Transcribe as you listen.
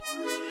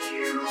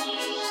What's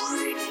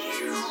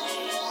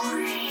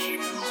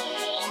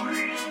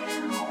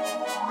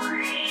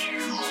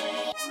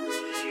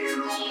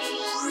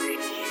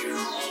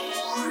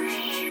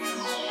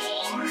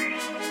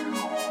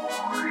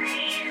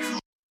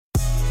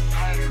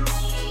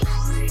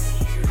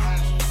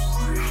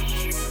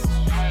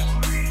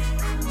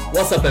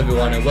up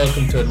everyone and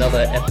welcome to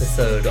another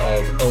episode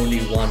of Only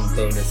One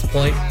Bonus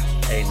Point,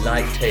 a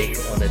light take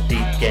on a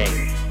deep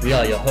game. We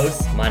are your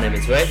hosts, my name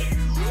is Ray.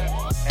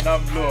 And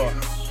I'm Law.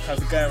 How's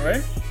it going,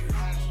 Ray?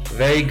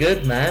 Very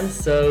good, man.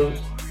 So,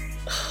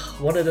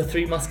 one of the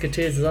Three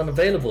Musketeers is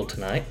unavailable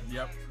tonight.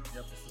 Yep,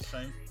 it's a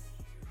shame.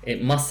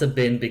 It must have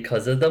been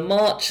because of the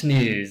March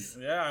news.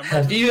 Yeah,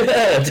 have you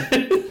heard?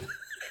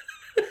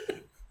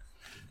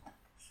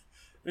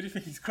 What do you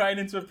think? He's crying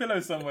into a pillow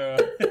somewhere?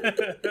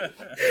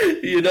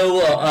 You know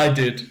what? I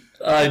did.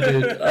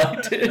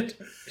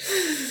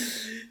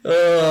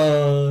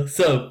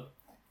 So,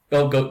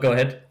 go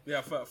ahead.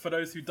 Yeah, for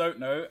those who don't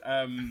know,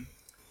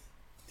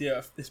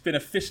 it's been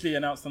officially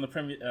announced on the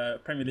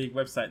Premier League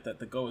website that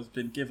the goal has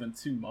been given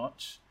to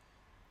March.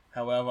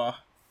 However,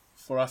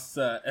 for us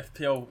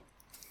FPL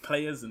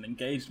players and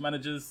engaged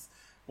managers,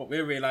 what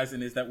we're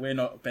realising is that we're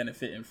not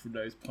benefiting from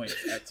those points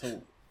at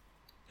all.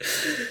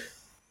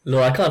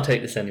 Look, I can't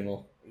take this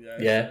anymore.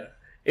 Yeah.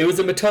 It was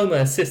a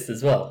Matoma assist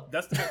as well. Do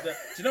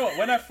you know what?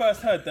 When I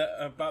first heard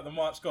about the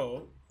March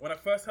goal, I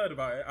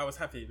was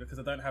happy because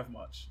I don't have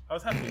much. I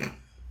was happy.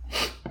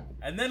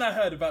 And then I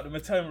heard about the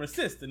Matoma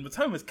assist, and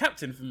Matoma's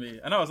captain for me.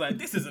 And I was like,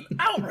 this is an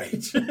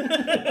outrage.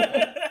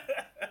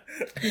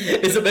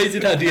 It's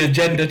amazing how the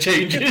agenda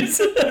changes.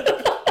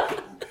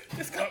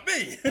 This can't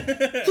be.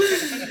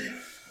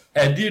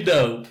 And you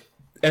know,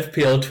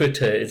 FPL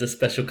Twitter is a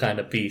special kind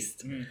of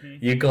beast. Mm-hmm.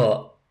 You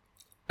got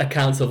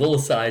accounts of all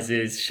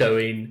sizes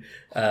showing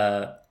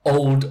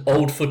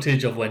old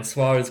footage of when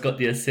Suarez got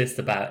the assist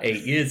about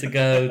 8 years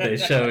ago. They're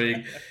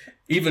showing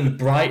even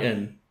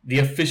Brighton, the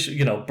official,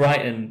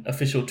 Brighton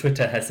official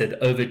Twitter has said,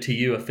 over to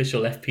you,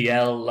 official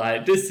FPL.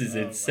 Like, this is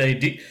insane.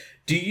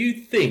 Do you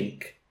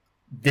think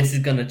this is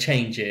going to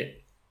change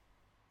it?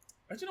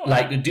 Do you know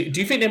what? Do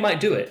you think they might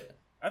do it?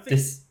 I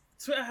think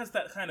Twitter has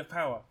that kind of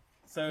power.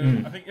 So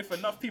I think if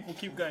enough people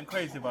keep going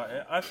crazy about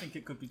it, I think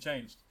it could be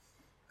changed.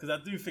 Because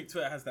I do think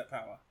Twitter has that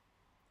power.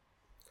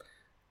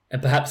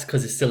 And perhaps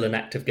because it's still an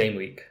active game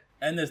week.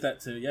 And there's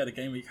that too. Yeah, the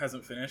game week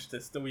hasn't finished.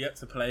 There's still yet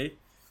to play.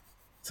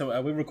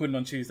 So we're recording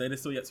on Tuesday. There's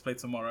still yet to play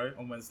tomorrow,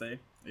 on Wednesday.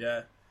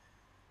 Yeah.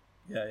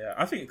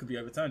 I think it could be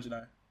overturned,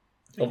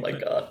 Oh my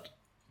God.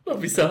 I'll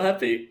be so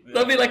happy. Yeah.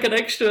 That'll be like an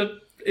extra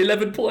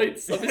 11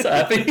 points. I'll be so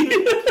happy.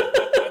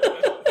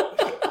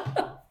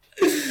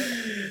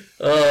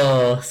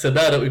 So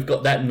now that we've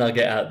got that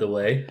nugget out of the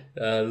way,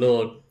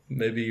 Lord,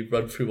 maybe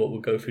run through what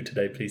we'll go through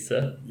today, please,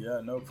 sir. Yeah,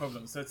 no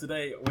problem. So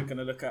today we're going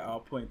to look at our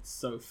points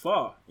so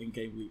far in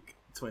game week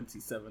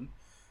 27.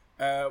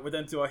 We'll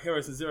then do our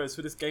heroes and zeros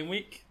for this game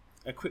week,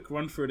 a quick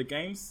run through the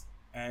games,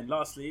 and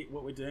lastly,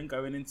 what we're doing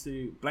going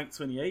into blank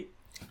 28,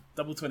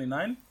 double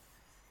 29,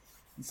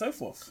 and so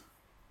forth.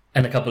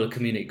 And a couple of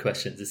community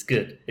questions. It's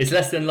good. It's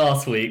less than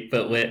last week,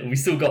 but we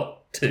still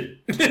got two.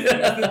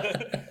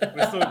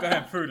 We're still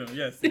going through them,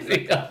 yes.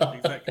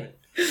 Exactly.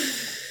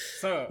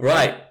 So,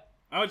 right.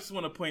 I just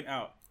want to point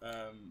out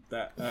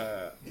that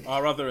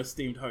our other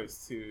esteemed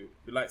host, who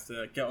likes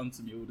to get on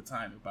to me all the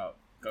time about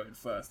going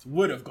first,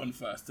 would have gone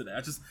first today.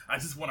 I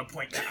just want to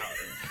point that out.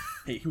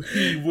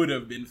 He would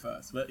have been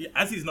first, but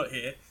as he's not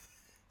here.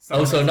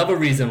 So another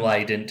reason why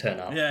he didn't turn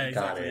up. Yeah,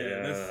 exactly.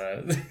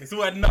 It's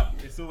all adding up.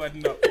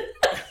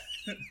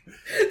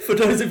 For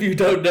those of you who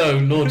don't know,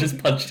 Law just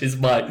punched his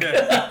mic.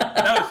 Yeah,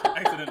 that was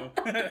accidental.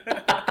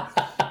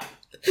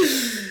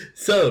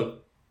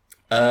 So,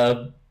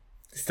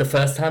 it's the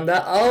first time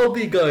that I'll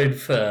be going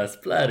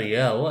first. Bloody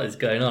hell, what is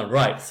going on?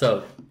 Right,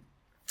 so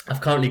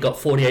I've currently got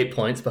 48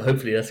 points, but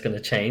hopefully that's going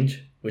to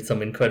change with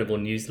some incredible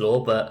news,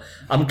 Law. But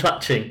I'm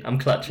clutching,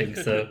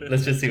 so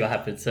let's just see what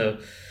happens. So,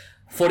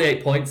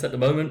 48 points at the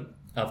moment.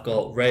 I've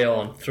got Rayo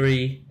on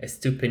 3,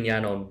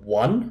 Estupinian on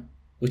 1,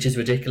 which is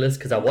ridiculous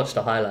because I watched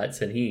the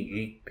highlights and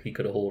he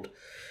could have hauled.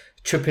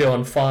 Trippier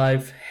on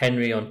 5,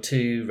 Henry on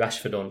 2,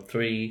 Rashford on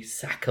 3,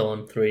 Saka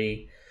on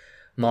 3,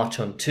 March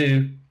on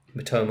 2,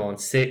 Matoma on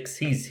 6.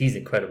 He's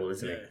incredible,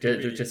 isn't he?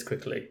 Really just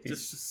quickly.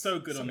 Just so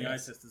good on the eye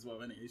test as well,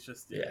 isn't he? It's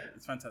just,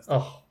 it's fantastic.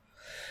 Oh.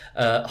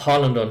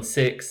 Haaland on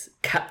 6,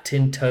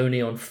 Captain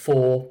Tony on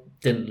 4.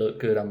 Didn't look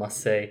good, I must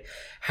say.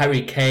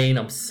 Harry Kane,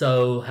 I'm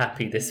so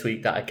happy this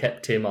week that I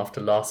kept him after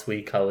last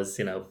week. I was,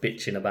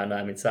 bitching about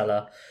Mohamed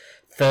Salah.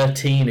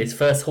 13, his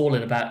first haul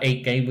in about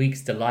 8 game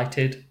weeks.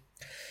 Delighted.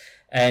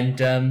 And,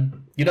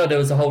 there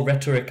was a whole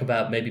rhetoric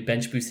about maybe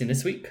bench boosting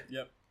this week.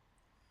 Yep.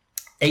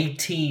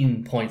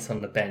 18 points on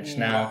the bench.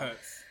 Now,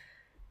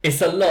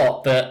 it's a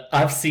lot, but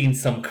I've seen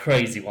some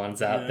crazy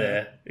ones out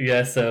there.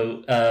 Yeah,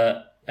 so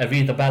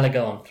Arida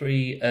Balaga on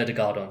 3,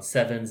 Erdegaard on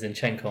 7,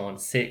 Zinchenko on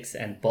 6,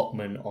 and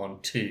Botman on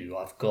 2.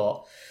 I've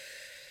got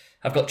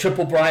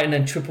triple Brighton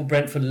and triple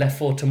Brentford left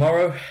for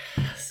tomorrow.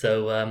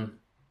 So,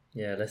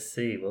 let's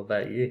see. What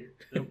about you?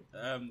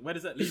 Where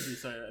does that leave you?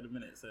 Sorry, at the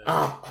minute. So.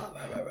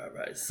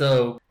 Right.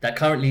 So that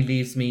currently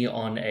leaves me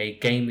on a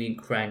game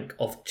week rank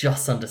of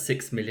just under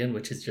 6 million,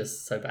 which is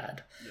just so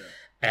bad. Yeah.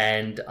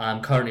 And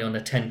I'm currently on a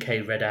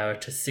 10k red arrow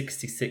to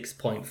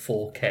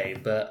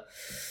 66.4k. But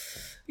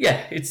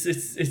yeah, it's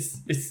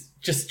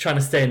just trying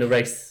to stay in the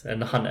race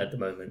and the hunt at the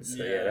moment.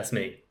 So yeah, that's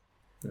me.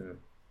 Yeah.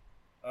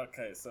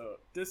 Okay, so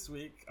this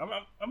week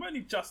I'm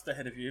only just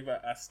ahead of you,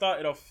 but I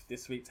started off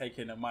this week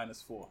taking a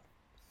 -4.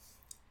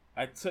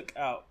 I took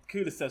out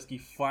Kulusevski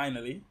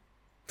finally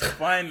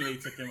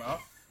took him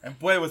out, and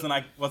boy was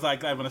I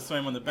glad when I saw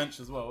him on the bench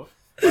as well.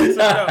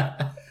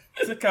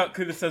 Took out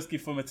Kulusevski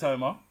for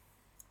Matoma,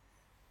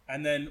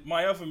 and then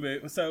my other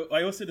move. So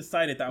I also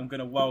decided that I'm going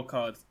to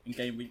wildcard in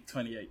game week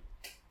 28.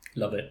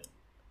 Love it.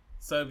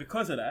 So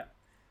because of that,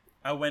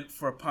 I went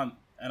for a punt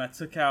and I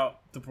took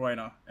out De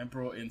Bruyne and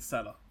brought in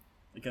Salah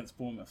against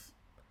Bournemouth.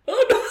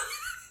 Oh no!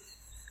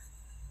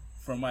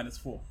 For a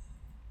 -4.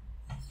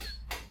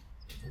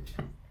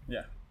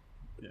 Yeah.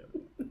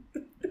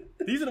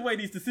 These are the way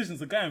these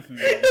decisions are going for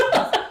me.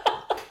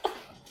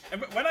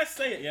 And when I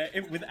say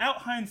it, without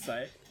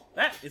hindsight,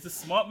 that is a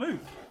smart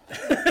move.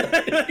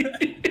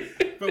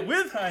 But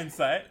with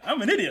hindsight,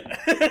 I'm an idiot.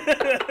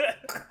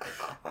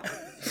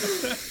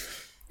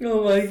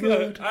 Oh my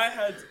god.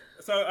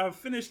 I've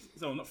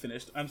finished, not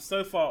finished, I'm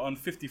so far on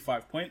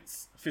 55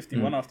 points,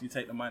 51 after you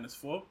take the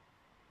 -4.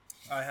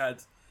 I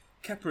had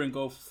Kepa in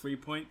goal for 3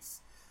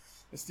 points,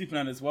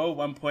 Stupinan as well,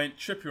 1 point,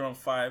 Trippier on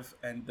 5,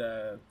 and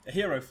a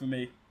hero for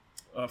me,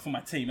 for my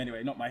team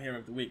anyway, not my hero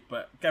of the week,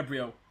 but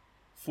Gabriel,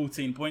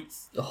 14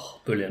 points.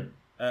 Oh, brilliant.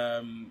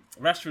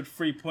 Rashford,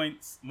 3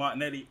 points,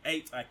 Martinelli,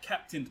 8. I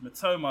captained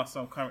Matoma,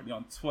 so I'm currently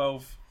on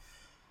 12.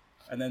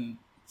 And then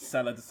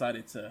Salah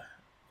decided to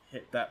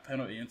hit that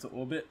penalty into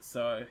orbit,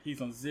 so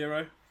he's on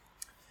 0.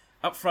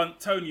 Up front,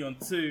 Tony on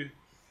 2.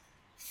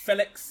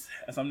 Felix,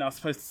 as I'm now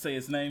supposed to say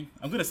his name.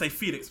 I'm going to say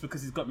Felix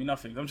because he's got me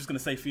nothing. I'm just going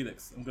to say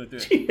Felix. I'm going to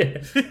do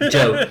it.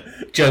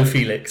 Joe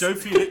Felix. Joe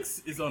Felix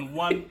is on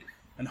 1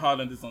 and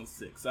Haaland is on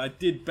 6. I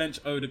did bench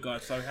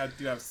Odegaard, so I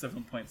do have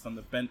 7 points on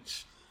the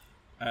bench.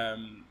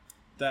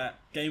 That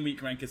game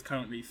week rank is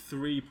currently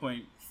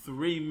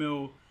 3.3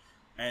 mil,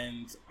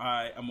 and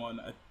I am on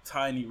a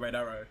tiny red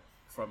arrow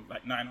from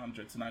like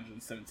 900 to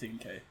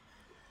 917k.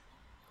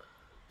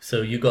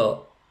 So you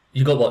got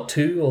what,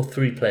 2 or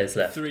 3 players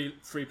left?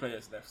 Three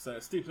players left. So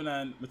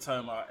Stupinan,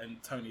 Matoma,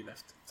 and Tony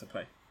left to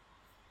play.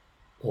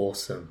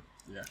 Awesome.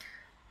 Yeah.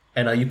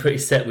 And are you pretty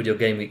set with your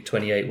game week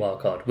 28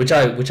 wildcard? Which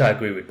I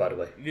agree with, by the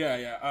way.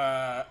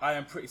 Yeah. I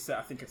am pretty set.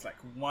 I think it's like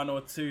 1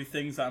 or 2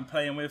 things that I'm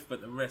playing with,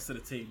 but the rest of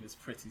the team is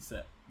pretty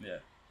set.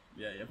 Yeah.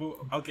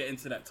 But I'll get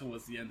into that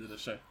towards the end of the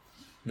show.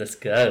 Let's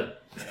go.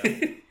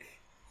 Yeah.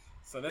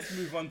 So let's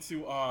move on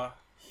to our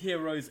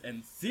heroes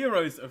and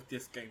zeros of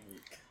this game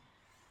week.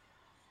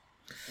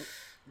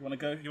 You want to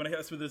go? You want to hit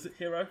us with this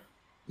hero?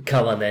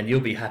 Come on then, you'll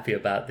be happy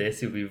about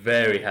this. You'll be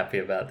very happy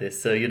about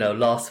this. So,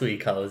 last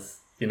week I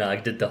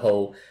did the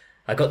whole,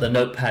 I got the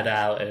notepad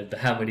out and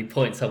how many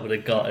points I would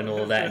have got and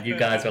all that. And you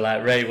guys were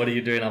like, Ray, what are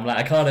you doing? I'm like,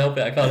 I can't help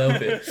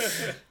it.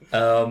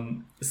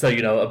 So,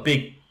 a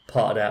big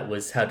part of that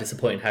was how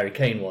disappointing Harry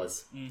Kane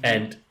was. Mm-hmm.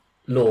 And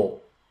Law,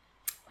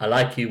 I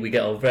like you, we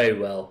get on very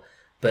well,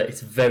 but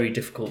it's very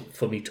difficult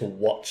for me to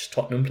watch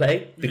Tottenham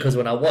play because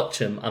when I watch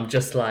them, I'm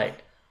just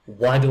like,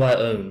 why do I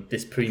own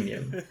this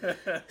premium?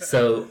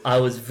 So I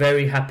was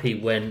very happy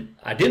when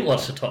I didn't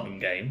watch the Tottenham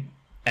game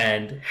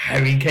and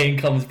Harry Kane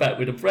comes back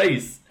with a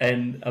brace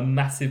and a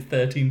massive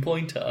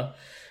 13-pointer.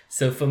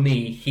 So for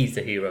me, he's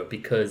a hero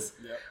because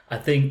I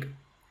think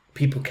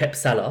people kept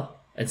Salah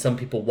and some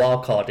people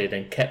wildcarded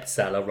and kept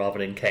Salah rather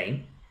than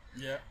Kane.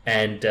 Yeah.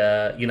 And,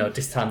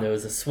 this time there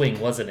was a swing,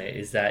 wasn't it?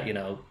 Is that,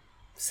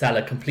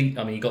 Salah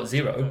he got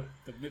 0.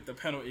 The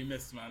penalty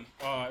missed, man.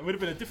 It would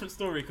have been a different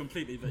story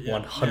completely, but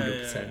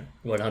 100%.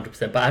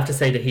 100%. But I have to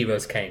say the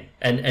hero's Kane.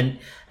 And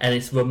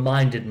it's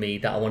reminded me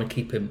that I want to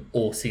keep him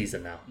all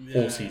season now.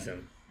 Yeah. All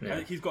season. Yeah. I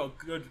think he's got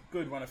a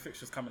good run of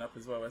fixtures coming up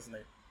as well, hasn't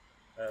he?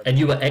 And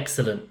you were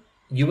excellent.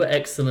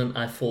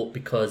 I thought,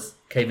 because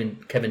Ben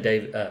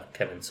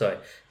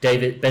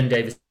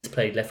Davis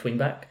played left wing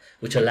back,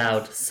 which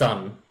allowed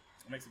Son.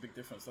 It makes a big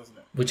difference, doesn't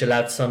it? Which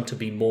allowed Son to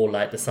be more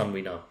like the Son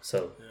we know.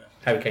 So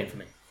Harry Kane for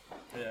me.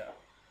 Yeah.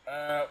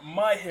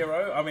 My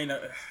hero,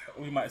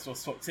 we might as well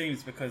swap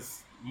teams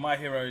because my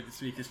hero this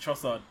week is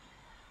Trossard.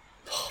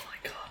 Oh my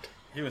god.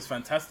 He was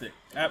fantastic.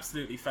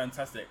 Absolutely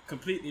fantastic.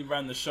 Completely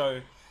ran the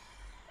show.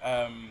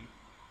 I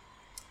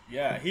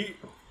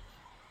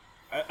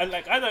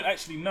don't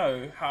actually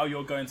know how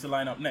you're going to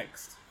line up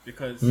next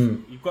because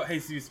you've got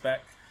Jesus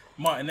back.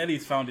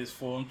 Martinelli's found his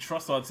form.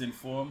 Trossard's in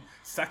form.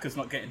 Saka's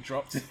not getting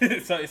dropped.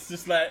 So it's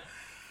just like,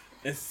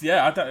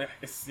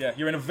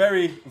 you're in a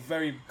very,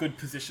 very good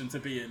position to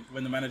be in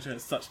when the manager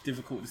has such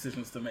difficult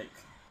decisions to make.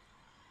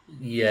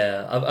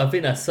 Yeah, I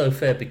think that's so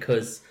fair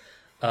because,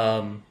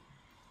 when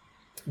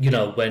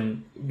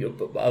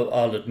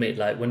I'll admit,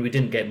 like when we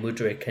didn't get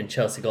Mudryk and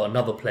Chelsea got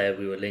another player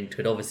we were linked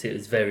with, obviously it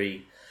was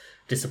very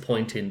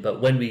disappointing.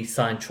 But when we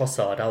signed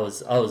Trossard, I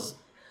was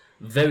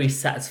very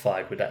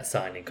satisfied with that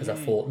signing because I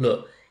thought,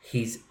 look,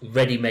 he's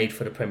ready made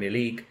for the Premier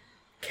League,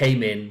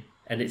 came in,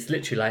 and it's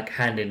literally like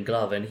hand in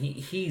glove, and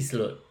he's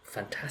looked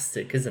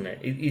fantastic, isn't it?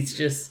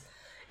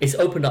 It's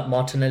opened up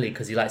Martinelli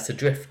because he likes to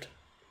drift,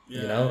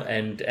 you know,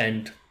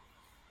 and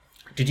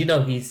did you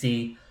know he's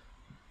the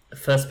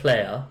first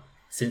player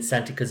since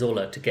Santi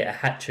Cazorla to get a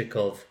hat trick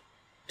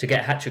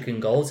in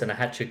goals and a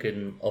hat trick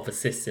of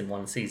assists in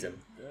one season,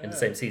 in the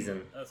same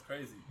season. That's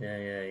crazy.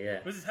 Yeah.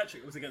 Was his hat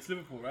trick? It was against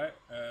Liverpool, right?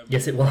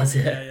 Yes, it was.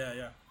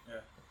 Yeah.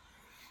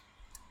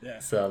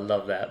 So I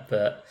love that,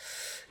 but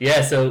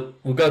yeah. So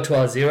we'll go to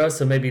our zero.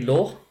 So maybe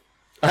Law.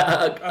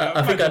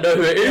 I think I know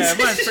who it is.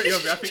 Yeah, mine's pretty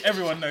obvious. I think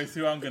everyone knows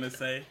who I'm gonna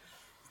say.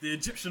 The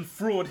Egyptian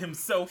fraud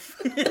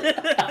himself,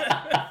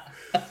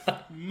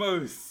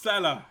 Mo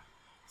Salah,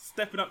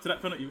 stepping up to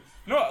that penalty. You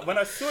know what? When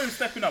I saw him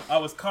stepping up, I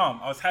was calm.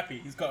 I was happy.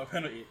 He's got a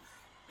penalty.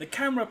 The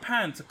camera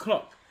panned to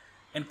Klopp,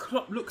 and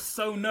Klopp looked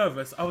so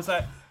nervous. I was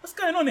like, "What's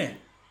going on here?"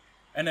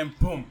 And then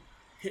boom,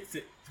 hits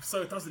it.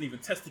 So it doesn't even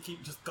test the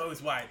keeper. Just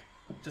goes wide,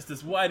 just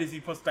as wide as he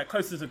possibly, like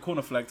close to the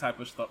corner flag type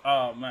of stuff.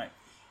 Oh man.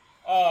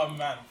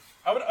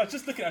 I was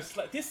just looking at it, just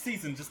like this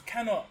season just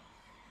cannot.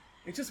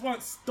 It just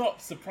won't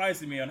stop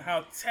surprising me on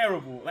how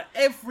terrible. Like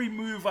every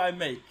move I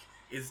make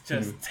is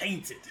just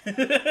tainted.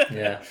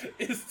 Yeah.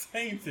 It's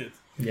tainted.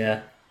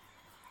 Yeah.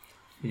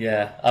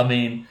 I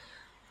mean,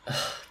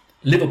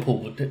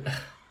 Liverpool.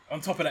 On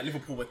top of that,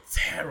 Liverpool were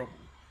terrible.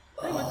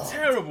 They were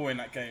terrible in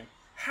that game.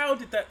 How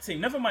did that team,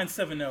 never mind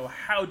 7-0,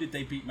 how did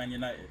they beat Man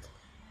United?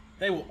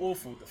 They were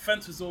awful.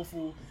 Defence was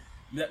awful.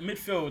 That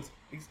midfield,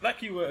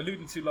 like you were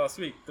alluding to last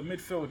week, the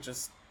midfield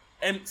just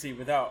empty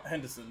without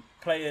Henderson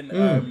playing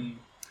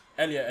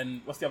Elliot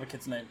and what's the other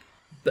kid's name?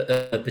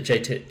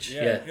 Bajcetic.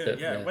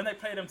 Yeah. When they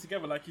play them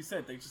together, like you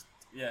said, they just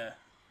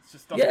it's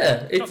just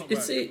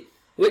doesn't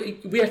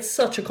we had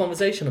such a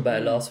conversation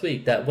about it last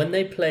week that when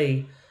they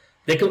play,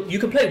 you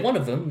can play one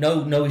of them,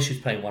 no issues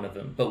playing one of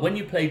them, but when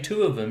you play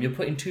two of them, you're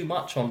putting too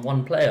much on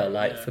one player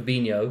like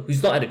Fabinho,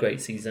 who's not had a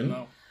great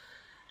season,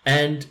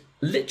 and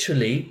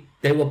literally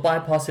they were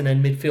bypassing their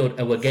midfield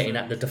and were getting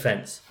at the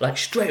defence like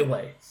straight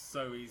away.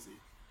 So easy.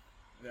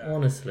 Yeah.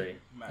 Honestly.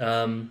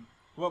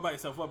 What about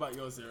yourself? What about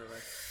your zero, Ray?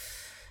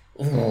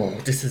 Oh,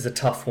 this is a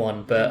tough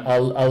one, but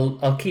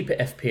I'll keep it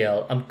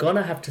FPL. I'm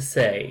gonna have to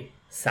say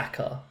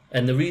Saka,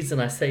 and the reason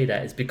I say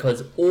that is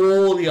because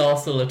all the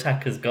Arsenal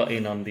attackers got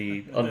in on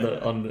the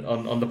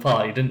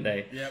party, didn't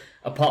they? Yep.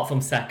 Apart from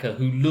Saka,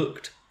 who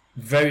looked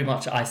very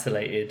much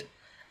isolated,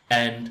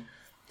 and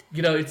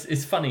you know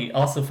it's funny.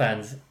 Arsenal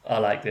fans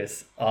are like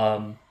this.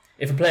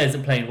 If a player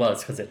isn't playing well,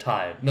 it's because they're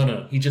tired.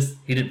 No, he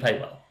didn't play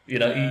well. You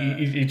know,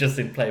 he just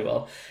didn't play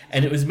well.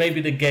 And it was maybe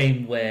the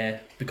game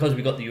where, because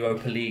we got the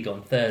Europa League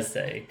on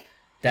Thursday,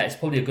 that it's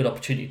probably a good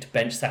opportunity to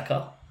bench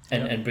Saka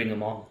and bring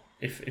him on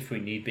if we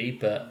need be.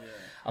 But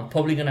I'm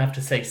probably going to have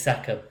to say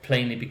Saka,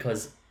 plainly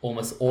because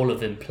almost all of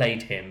them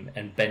played him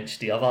and benched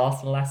the other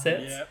Arsenal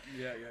assets.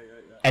 Yeah.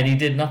 And he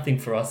did nothing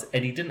for us,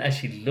 and he didn't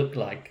actually look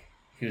like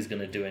he was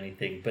going to do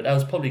anything. But that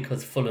was probably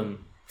because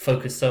Fulham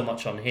focused so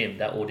much on him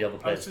that all the other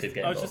players could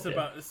get involved. I was just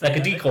about to say, like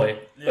a decoy.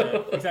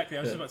 Yeah, exactly.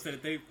 I was just about to say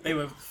that they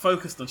were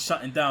focused on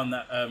shutting down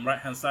that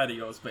right-hand side of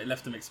yours, but it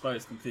left them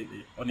exposed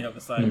completely on the other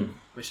side,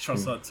 which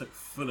Trossard took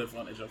full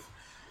advantage of.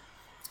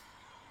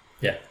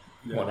 Yeah,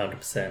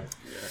 100%.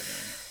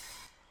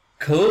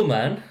 Cool,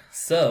 man.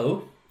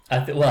 So,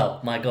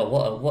 my God,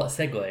 what a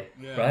segue,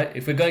 right?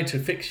 If we're going to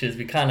fixtures,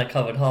 we kind of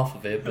covered half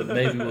of it, but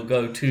maybe we'll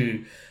go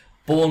to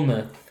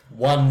Bournemouth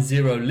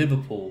 1-0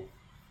 Liverpool.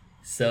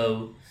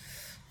 So,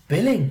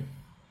 Billing.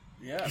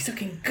 Yeah. He's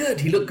looking good.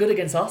 He looked good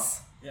against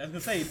us. Yeah, I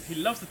was going to say,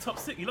 he loves the top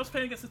six. He loves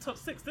playing against the top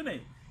six, doesn't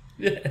he?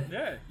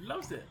 Yeah, he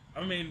loves it.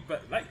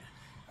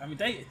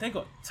 They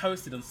got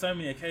toasted on so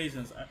many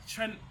occasions.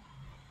 Trent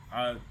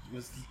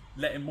was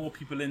letting more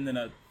people in than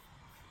a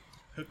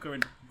hooker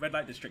in red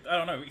light district. I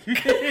don't know.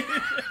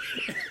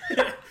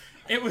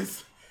 It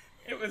was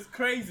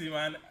crazy,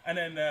 man. And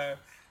then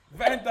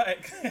Van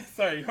Dijk.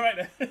 Sorry, right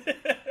there.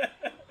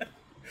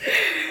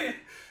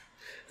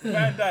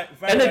 Van Dijk.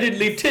 And they didn't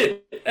leave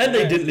tip.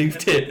 They didn't leave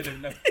tip.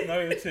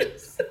 No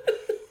tips.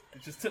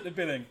 It just took the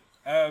billing.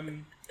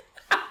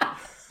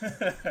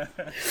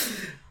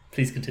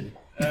 Please continue.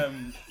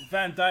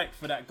 Van Dijk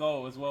for that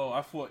goal as well.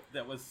 I thought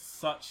that was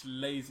such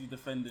lazy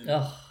defending.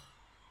 Oh.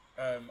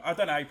 I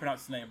don't know how you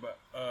pronounce his name, but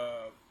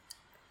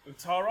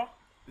Utara?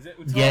 Is it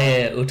Utara?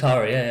 Yeah,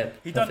 Utara. Yeah.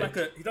 He done like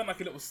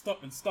a little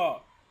stop and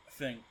start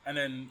thing, and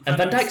then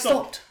Van Dijk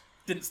stopped.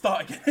 Didn't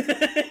start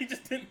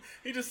again.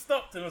 He just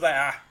stopped and was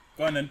like,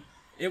 go on then.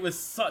 It was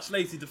such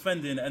lazy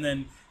defending, and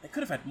then they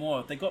could have had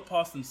more. They got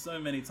past them so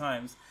many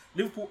times.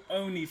 Liverpool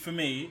only, for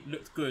me,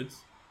 looked good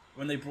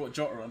when they brought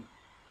Jota on.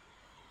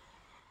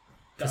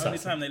 The only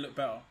time they looked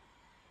better.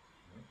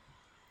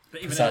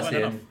 But even then, it weren't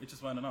enough. It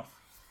just weren't enough.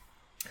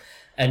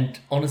 And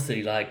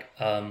honestly, I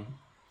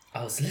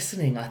was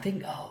listening. I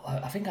think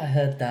I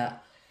heard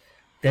that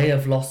they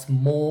have lost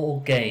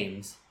more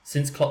games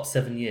since Klopp's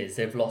 7 years.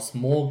 They've lost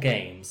more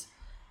games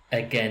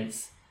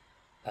against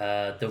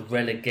the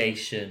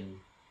relegation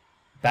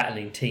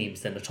battling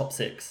teams than the top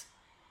six.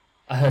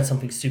 I heard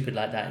something stupid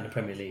like that in the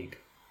Premier League.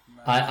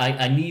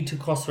 I need to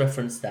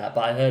cross-reference that,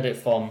 but I heard it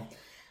from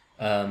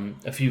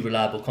a few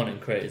reliable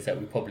content creators that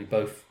we probably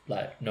both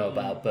know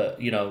about. But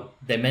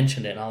they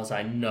mentioned it, and I was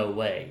like, no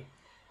way.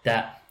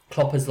 That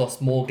Klopp has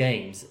lost more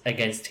games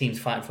against teams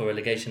fighting for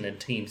relegation than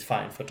teams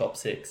fighting for top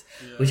six,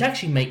 which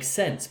actually makes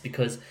sense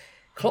because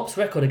Klopp's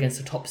record against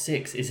the top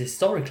six is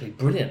historically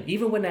brilliant.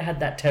 Even when they had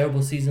that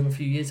terrible season a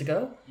few years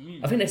ago,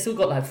 I think they still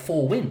got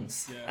 4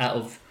 wins out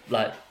of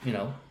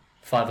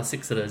 5 or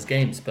 6 of those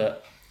games.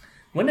 But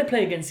when they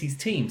play against these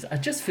teams, I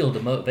just feel the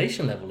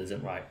motivation level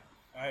isn't right.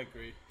 I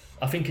agree.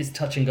 I think it's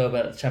touch and go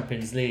about the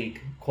Champions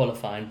League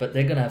qualifying, but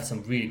they're going to have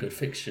some really good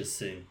fixtures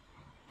soon.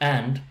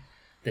 And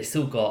they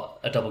still got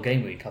a double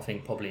game week, I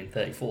think, probably in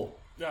 34.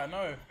 Yeah, I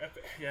know.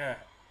 Yeah.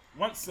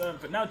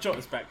 But now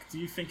Jota's back. Do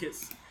you think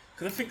it's...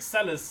 Because I think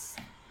Salah's...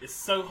 It's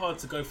so hard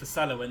to go for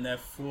Salah when their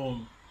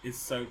form is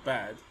so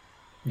bad.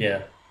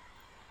 Yeah.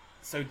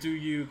 So do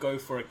you go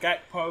for a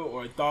Gakpo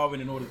or a Darwin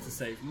in order to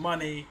save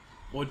money?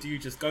 Or do you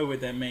just go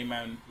with their main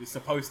man who's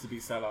supposed to be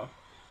Salah?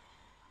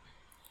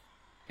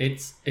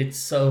 It's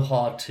so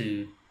hard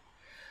to...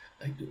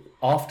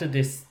 After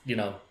this,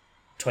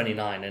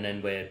 29, and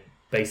then we're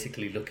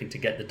basically looking to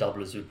get the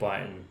doublers with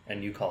Brighton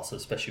and Newcastle,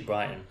 especially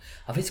Brighton.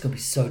 I think it's going to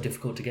be so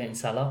difficult to get in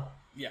Salah.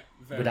 Yeah,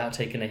 without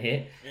taking a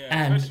hit. Yeah,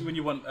 and especially when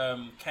you want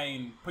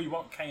Kane. But you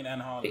want Kane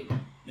and Haaland.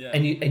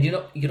 And you're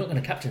not going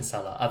to captain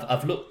Salah.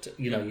 I've looked.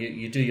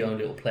 You do your own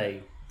little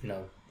play.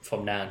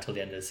 From now until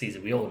the end of the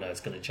season, we all know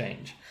it's going to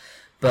change.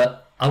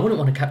 But I wouldn't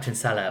want to captain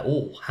Salah at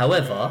all.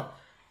 However,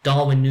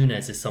 Darwin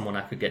Núñez is someone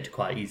I could get to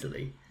quite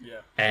easily. Yeah.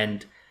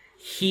 And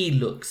he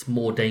looks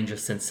more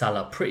dangerous than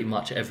Salah pretty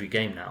much every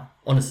game now.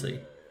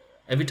 Honestly,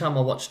 every time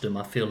I watched him,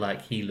 I feel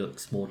like he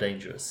looks more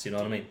dangerous. You know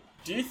what I mean?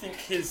 Do you think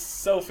his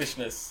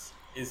selfishness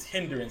is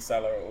hindering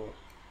Salah at all?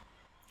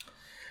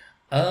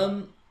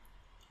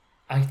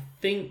 I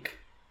think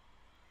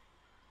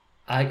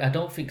I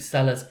don't think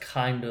Salah's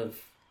kind of,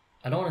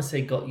 I don't want to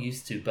say got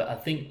used to, but I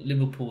think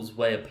Liverpool's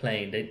way of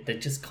playing, they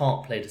just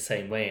can't play the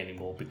same way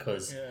anymore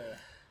because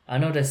I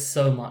know there's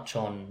so much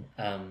on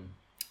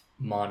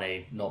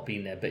Mane not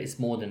being there, but it's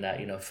more than that.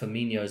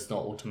 Firmino's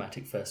not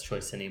automatic first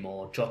choice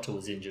anymore. Jota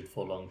was injured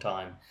for a long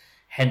time.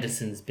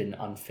 Henderson's been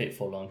unfit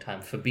for a long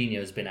time.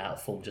 Fabinho's been out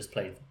of form, just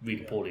played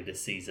really poorly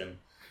this season.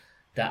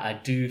 That I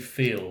do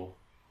feel,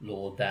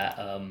 Lord, that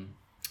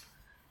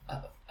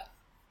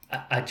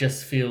I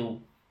just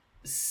feel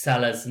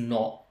Salah's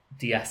not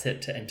the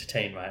asset to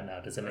entertain right now.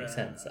 Does it make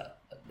sense?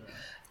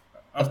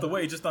 After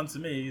what he just done to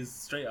me, he's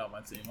straight out my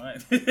team, right?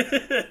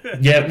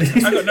 Yeah.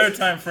 I got no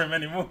time for him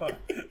anymore.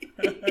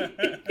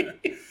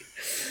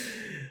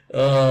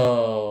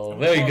 Oh,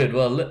 very good.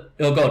 Well,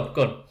 go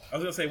on. I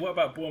was going to say, what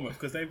about Bournemouth?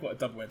 Because they've got a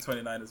double in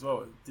 29 as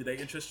well. Did they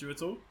interest you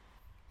at all?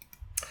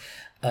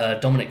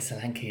 Dominic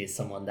Solanke is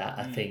someone that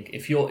I think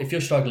if you're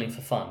struggling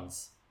for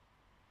funds,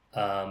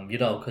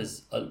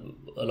 because a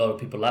lot of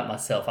people like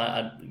myself,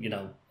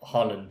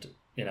 Haaland,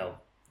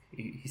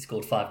 he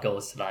scored 5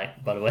 goals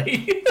tonight, by the way,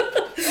 in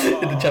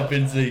the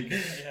Champions League.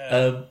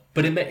 Yeah.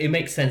 But it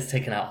makes sense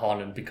taking out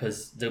Haaland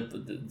because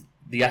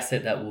the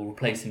asset that will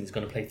replace him is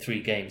going to play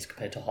 3 games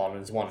compared to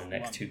Haaland's 1 in the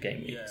next 2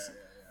 game weeks.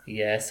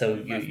 Yeah, so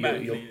you're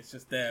it's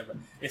just there, but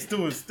it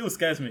still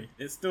scares me.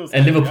 It still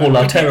scares and Liverpool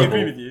are terrible. I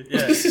agree with you.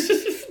 Yeah.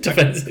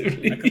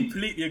 Defensively. I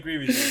completely agree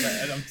with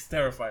you. I'm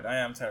terrified. I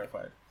am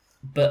terrified.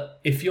 But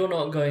if you're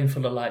not going for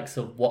the likes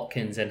of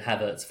Watkins and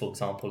Havertz, for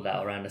example, that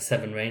are around the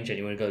 7 range, and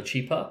you want to go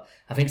cheaper,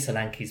 I think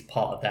Solanke's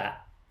part of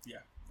that.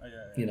 Yeah.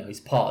 He's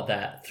part of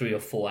that 3 or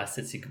 4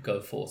 assets you could go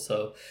for.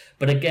 So,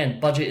 but again,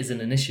 budget isn't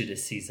an issue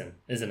this season,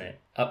 isn't it?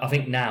 I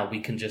think now we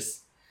can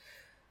just.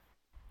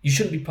 You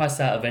shouldn't be priced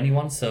out of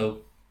anyone.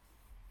 So,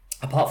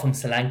 apart from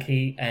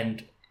Solanke,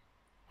 and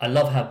I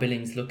love how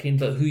Billing's looking,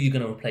 but who are you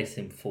going to replace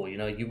him for?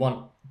 You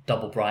want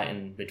double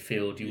Brighton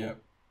midfield. You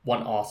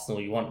want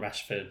Arsenal. You want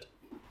Rashford.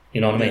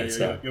 You know what I mean?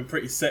 So you're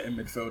pretty set in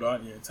midfield,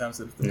 aren't you, in terms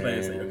of the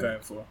players that you're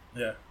going for?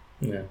 Yeah.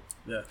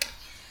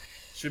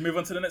 Should we move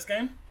on to the next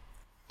game?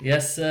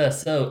 Yes, sir.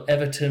 So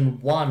Everton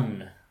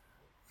 1,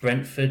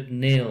 Brentford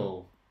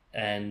 0,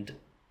 and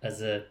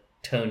as a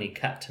Tony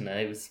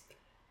captainer, it's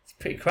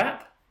pretty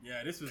crap.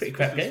 Yeah, this was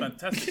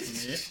fantastic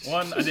for me.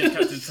 1, I didn't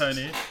captain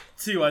Tony.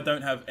 2, I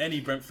don't have any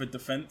Brentford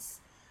defence.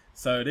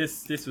 So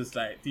this was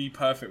like the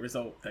perfect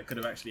result that could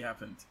have actually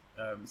happened.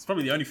 It's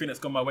probably the only thing that's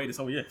gone my way this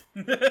whole year.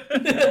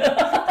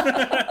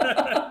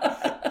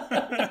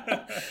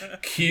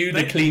 Cue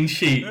the clean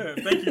sheet.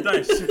 Thank you,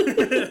 Dice.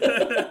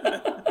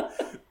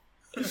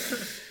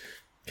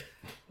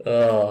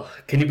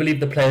 Can you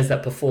believe the players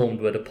that performed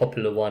were the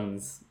popular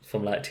ones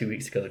from like 2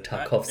 weeks ago?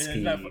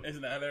 Tarkowski.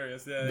 Isn't that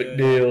hilarious? Yeah.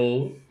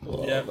 McNeil.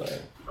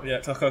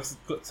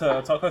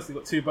 Tarkowski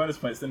got 2 bonus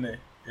points, didn't he?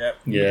 Yeah.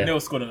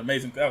 McNeil scored an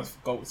amazing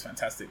goal. Was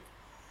fantastic.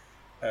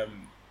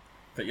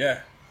 But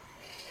yeah.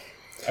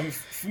 I mean,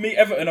 for me,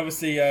 Everton,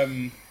 obviously,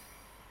 I'm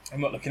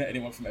not looking at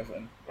anyone from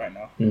Everton right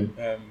now.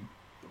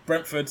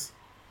 Brentford,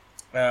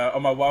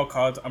 on my wild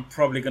card, I'm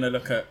probably going to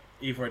look at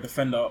either a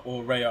defender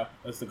or Raya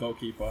as the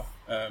goalkeeper.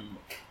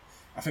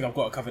 I think I've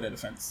got to cover their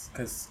defence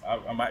because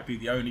I might be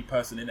the only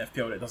person in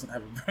FPL that doesn't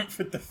have a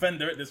Brentford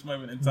defender at this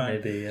moment in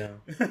time. Maybe, yeah.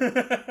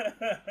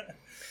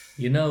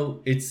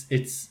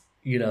 It's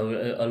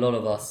a lot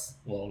of us,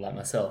 well, like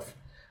myself,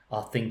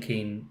 are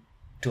thinking,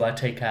 do I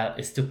take out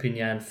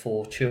Estupinian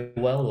for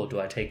Chilwell or do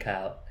I take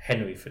out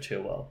Henry for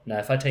Chilwell? Now,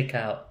 if I take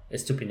out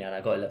Estupinian,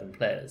 I got 11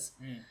 players.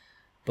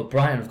 But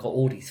Brighton have got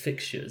all these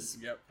fixtures.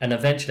 Yep. And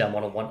eventually I'm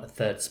going to want a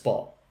third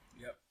spot.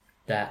 Yep.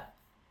 That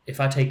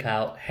if I take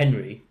out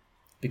Henry,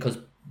 because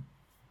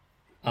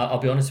I'll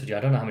be honest with you, I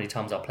don't know how many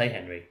times I'll play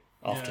Henry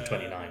after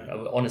 29,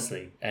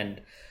 honestly.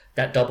 And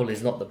that double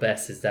is not the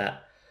best, is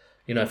that,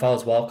 if I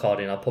was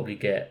wildcarding, I'll probably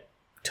get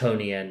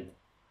Tony and,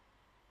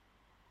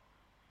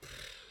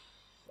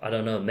 I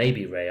don't know,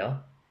 maybe Raya,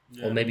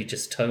 or maybe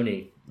just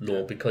Tony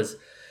Law, because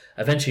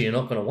eventually you're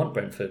not going to want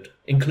Brentford,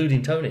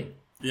 including Tony.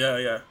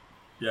 Yeah.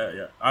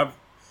 I've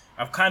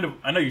kind of,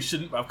 I know you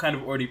shouldn't, but I've kind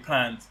of already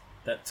planned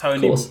that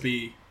Tony will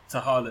be to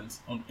Haaland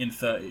in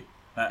 30.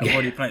 I've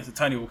already planned, so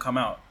Tony will come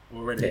out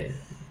already. Yeah.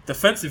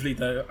 Defensively,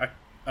 though,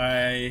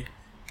 I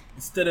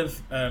instead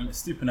of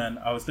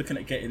Stupinan, I was looking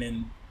at getting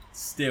in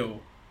Steele,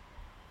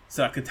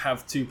 so I could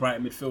have two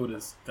Brighton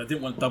midfielders. I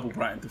didn't want double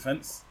Brighton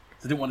defence,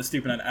 so I didn't want a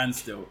Stupinan and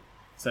Steele.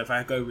 So if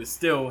I go with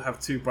Steele, have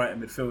two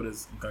Brighton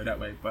midfielders and go that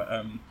way. But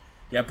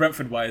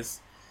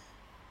Brentford-wise,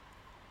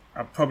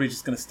 I'm probably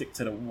just going to stick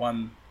to the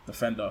one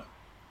defender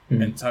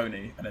and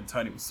Tony, and then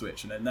Tony will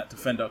switch, and then that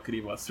defender could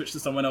either switch to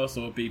someone else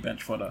or be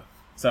bench fodder.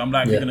 So I'm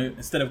likely going to,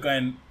 instead of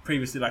going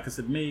previously, like I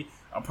said,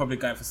 I'm probably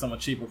going for someone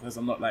cheaper because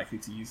I'm not likely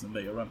to use them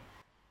later on.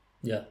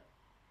 Yeah.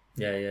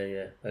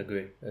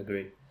 Agree.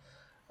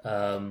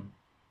 I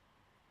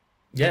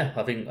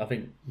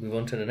think move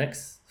on to the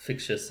next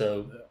fixture.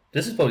 So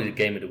this is probably the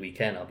game of the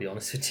weekend, I'll be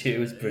honest with you. It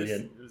was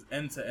brilliant. It was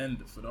end to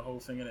end for the whole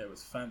thing, and it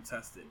was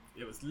fantastic.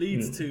 It was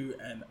Leeds 2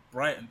 and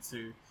Brighton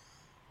 2.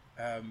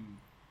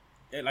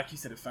 Like you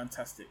said, it's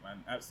fantastic,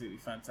 man. Absolutely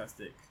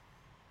fantastic.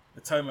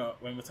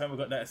 When Matoma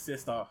got that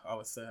assist, I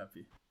was so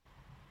happy.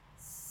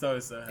 So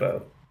happy.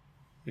 Well,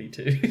 me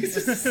too.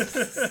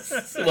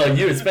 Well,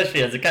 you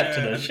especially as a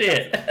captain of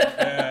shit.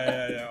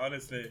 Yeah.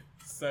 Honestly,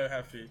 so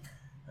happy.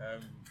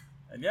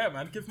 And yeah,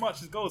 man, give March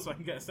his goal so I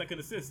can get a second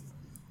assist.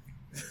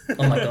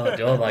 Oh my god.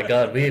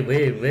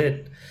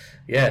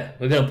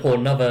 We're gonna pour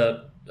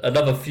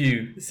another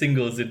few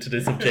singles into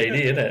this of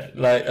JD, innit?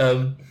 Like,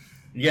 I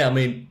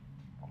mean,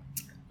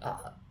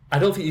 I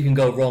don't think you can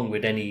go wrong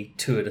with any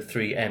two of the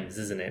three M's,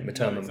 isn't it?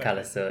 Matoma, no,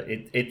 exactly.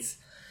 McAllister. It's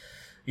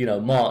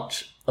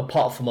March,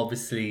 apart from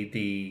obviously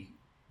the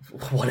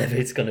whatever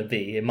it's going to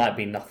be, it might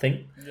be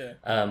nothing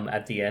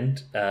at the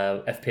end,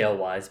 FPL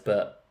wise,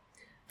 but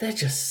they're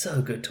just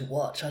so good to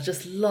watch. I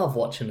just love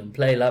watching them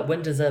play. Like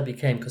when De Zerbi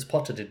came, because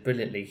Potter did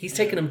brilliantly, he's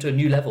taken them to a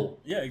new level.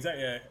 Yeah,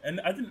 exactly. Yeah.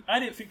 And I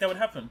didn't think that would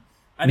happen.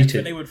 I didn't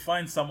think they would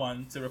find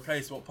someone to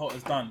replace what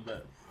Potter's done,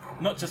 but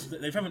not just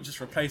they haven't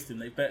just replaced him;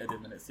 they bettered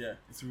him, and it's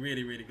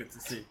really, really good to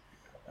see.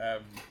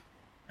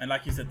 And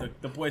like you said,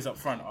 the boys up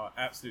front are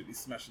absolutely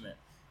smashing it.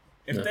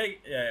 If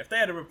they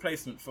had a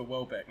replacement for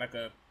Welbeck, like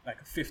a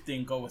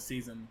 15 goal a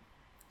season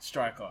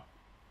striker,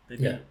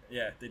 they'd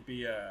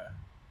be up.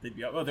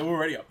 Well, they're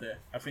already up there.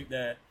 I think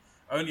they're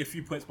only a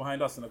few points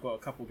behind us, and they've got a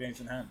couple games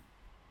in hand.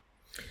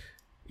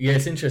 Yeah,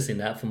 it's interesting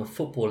that from a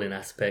footballing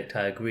aspect,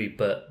 I agree,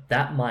 but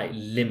that might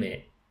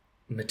limit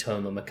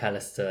Matoma,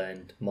 McAllister,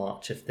 and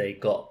March if they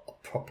got a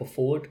proper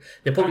forward.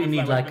 They probably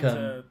need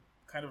the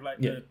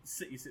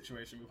City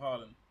situation with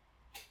Haaland.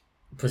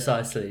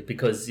 Precisely,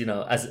 because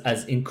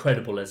as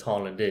incredible as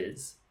Haaland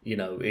is,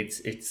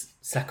 it's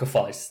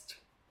sacrificed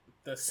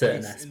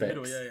certain aspects. In the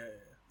middle, yeah.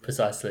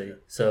 Precisely. Yeah.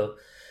 So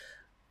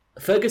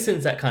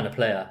Ferguson's that kind of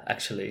player,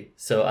 actually.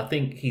 So I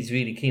think he's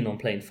really keen on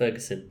playing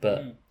Ferguson.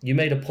 But you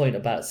made a point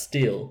about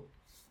Steele.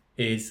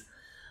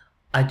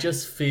 I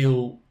just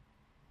feel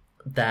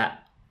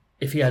that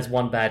if he has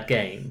one bad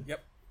game...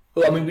 Yep.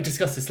 Well, I mean, we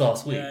discussed this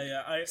last week.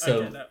 Yeah, I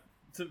get that.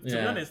 To be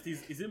honest,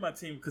 he's in my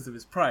team because of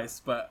his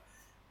price, but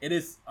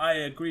I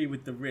agree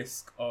with the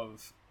risk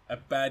of a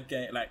bad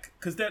game.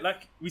 Because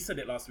like we said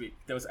it last week,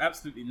 there was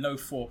absolutely no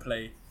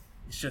foreplay.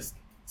 It's just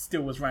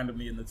Steele was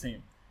randomly in the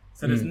team.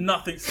 So there's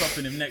nothing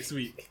stopping him next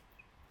week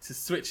to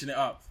switching it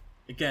up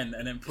again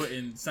and then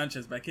putting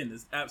Sanchez back in.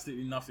 There's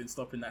absolutely nothing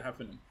stopping that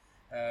happening.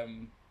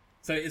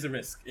 So it is a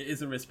risk. It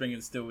is a risk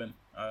bringing Steele in.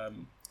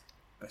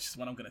 That's just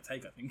one I'm going to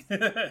take, I think.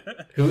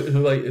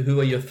 Who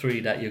are your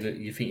three that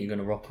you think you're going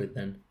to rock with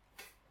then?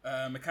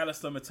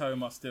 McAllister,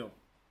 Matoma, Steele.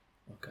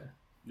 Okay.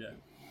 Yeah.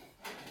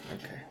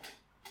 Okay.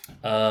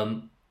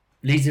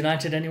 Leeds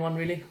United, anyone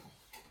really?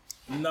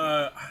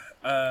 No.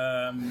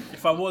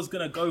 If I was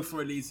going to go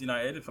for a Leeds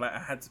United, if I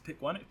had to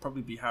pick one, it'd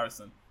probably be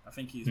Harrison. I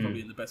think he's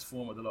probably in the best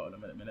form of a lot of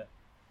them at the minute.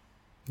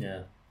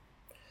 Yeah.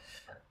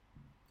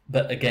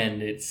 But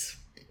again,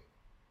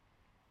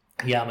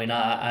 Yeah, I mean,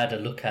 I had a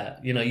look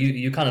at,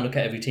 you kind of look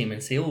at every team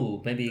and see,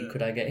 oh, maybe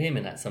could I get him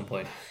in at some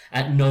point?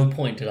 At no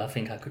point did I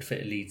think I could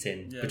fit Leeds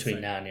in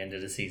between now and the end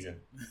of the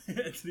season. To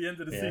the end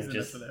of the season,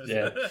 just, that's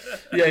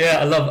hilarious. Yeah.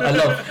 I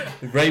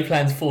love. Ray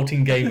plans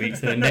 14 game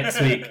weeks, and then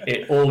next week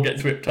it all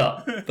gets ripped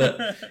up.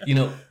 But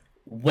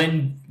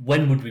when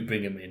would we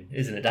bring him in?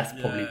 Isn't it? That's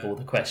probably more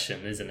the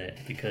question, isn't it?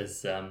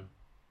 Because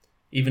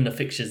even the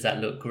fixtures that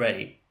look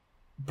great,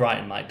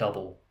 Brighton might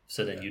double,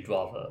 so then you'd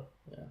rather.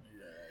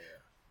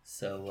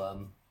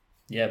 So,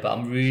 but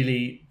I'm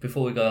really,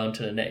 before we go on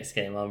to the next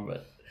game, I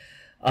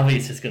think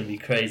it's just going to be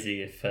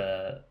crazy if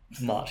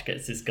March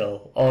gets this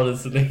goal,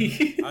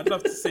 honestly. I'd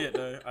love to see it,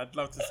 though. I'd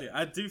love to see it.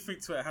 I do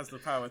think Twitter has the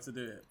power to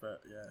do it,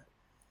 but yeah.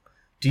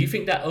 Do you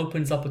think that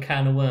opens up a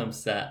can of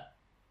worms that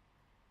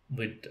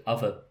with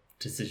other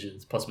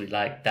decisions, possibly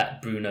like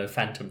that Bruno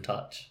phantom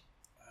touch?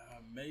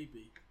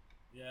 Maybe.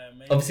 Yeah,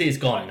 maybe. Obviously, it's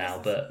gone now,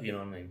 but you know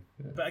what I mean?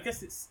 Yeah. But I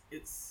guess it's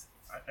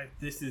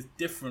this is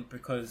different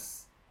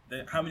because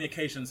how many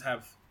occasions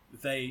have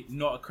they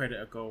not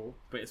accredited a goal,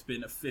 but it's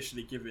been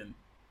officially given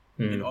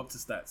in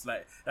OptaStats?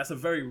 Like, that's a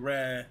very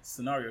rare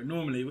scenario.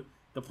 Normally,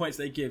 the points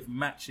they give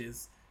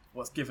matches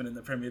what's given in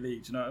the Premier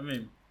League. Do you know what I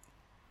mean?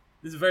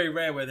 This is very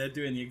rare where they're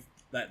doing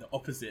the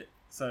opposite.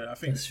 So I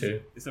think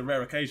it's a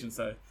rare occasion.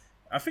 So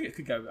I think it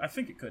could go. I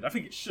think it could. I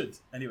think it should.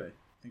 Anyway,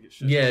 I think it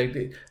should. Yeah,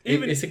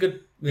 it's a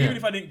good. Yeah. Even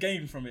if I didn't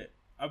gain from it,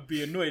 I'd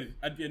be annoyed.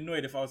 I'd be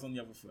annoyed if I was on the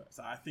other foot.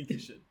 So I think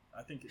it should.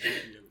 I think it should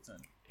be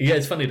overturned. Yeah,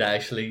 it's funny that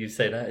actually you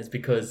say that. It's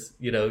because,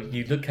 you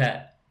look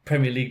at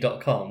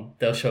PremierLeague.com,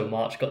 they'll show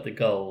March got the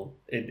goal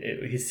in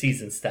his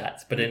season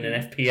stats, but in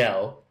an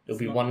FPL, it'll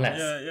be one less.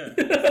 Yeah.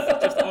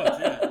 It's just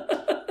odd,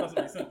 yeah. Doesn't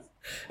make sense.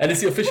 And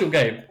it's the official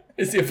game.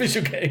 It's the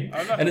official game.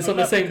 And it's on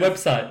the same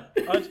website.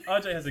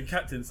 RJ has a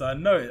captain, so I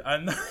know it. I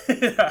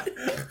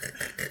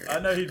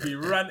know he'd be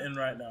ranting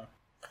right now.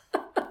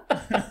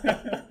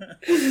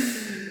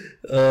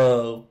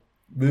 Oh,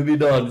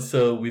 moving on.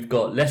 So we've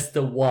got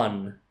Leicester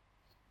 1,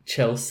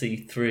 Chelsea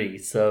 3.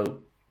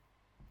 So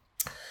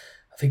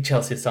I think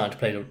Chelsea are starting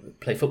to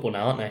play football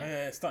now, aren't they?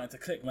 Yeah, it's starting to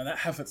click, man. That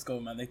Havertz goal,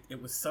 man.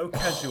 It was so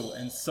casual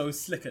and so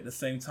slick at the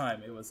same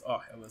time. It was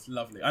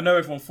lovely. I know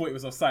everyone thought it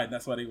was offside, and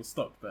that's why they were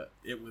stopped. But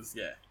it was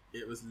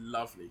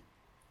lovely.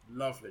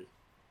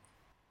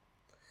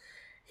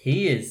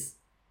 He is.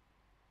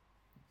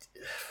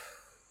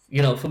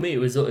 For me, it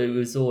was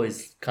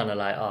always kind of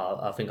like,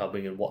 I think I'll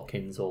bring in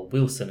Watkins or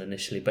Wilson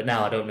initially, but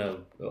now I don't know.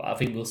 I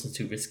think Wilson's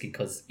too risky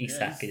because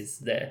Isak is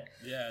there.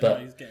 Yeah,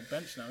 but he's getting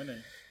benched now, isn't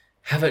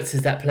he? Havertz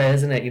is that player,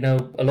 isn't it?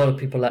 A lot of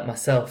people like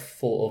myself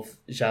thought of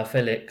João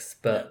Felix,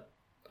 but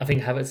I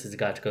think Havertz is the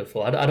guy to go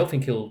for. I don't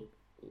think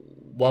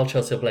while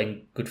Chelsea are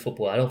playing good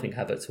football, I don't think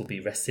Havertz will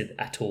be rested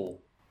at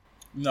all.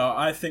 No,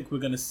 I think we're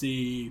going to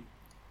see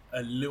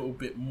a little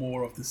bit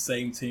more of the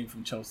same team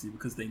from Chelsea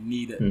because they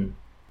need it.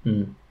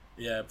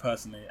 Yeah,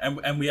 personally.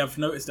 And we have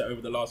noticed that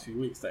over the last few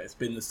weeks that it's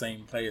been the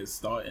same players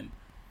starting.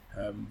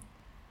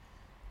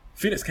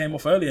 Felix came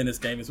off early in this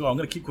game as well. I'm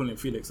going to keep calling him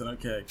Felix. I don't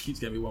care. He keeps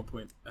getting me 1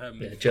 point.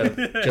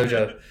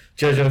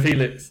 Jojo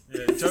Felix.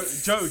 Yeah,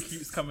 Joe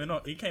keeps coming on.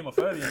 He came off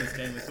early in this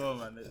game as well,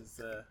 man. It's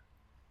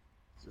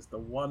just a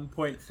 1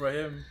 point for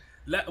him.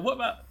 What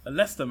about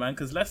Leicester, man?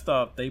 Because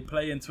Leicester, they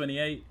play in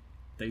 28.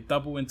 They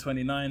double in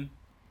 29.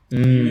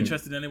 You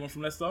interested in anyone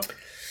from Leicester?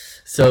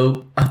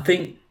 So, I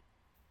think...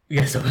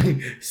 Yes, I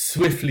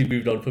swiftly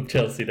moved on from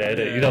Chelsea there.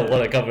 Yeah. You don't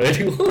want to cover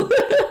anyone.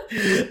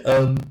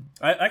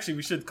 Actually,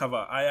 we should cover.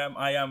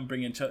 I am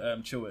bringing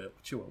Chilwell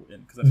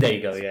in because there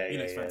you go. Yeah, he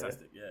looks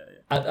fantastic. Yeah.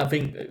 I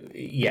think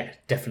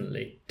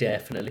definitely,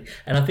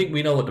 and I think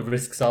we know what the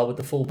risks are with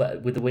the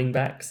fullback, with the wing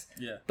backs.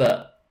 Yeah.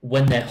 But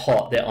when they're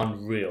hot, they're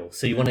unreal.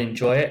 So you want to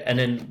enjoy it, and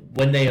then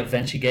when they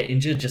eventually get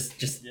injured, just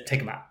take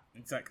them out.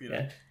 Exactly.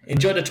 Yeah.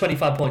 Enjoy the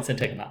 25 points and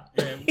take them out.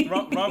 Yeah,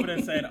 rather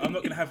than saying I'm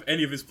not going to have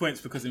any of his points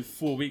because in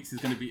 4 weeks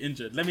he's going to be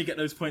injured. Let me get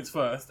those points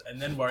first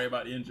and then worry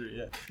about the injury.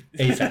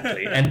 Yeah.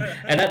 Exactly. And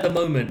at the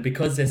moment,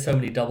 because there's so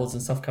many doubles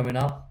and stuff coming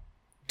up,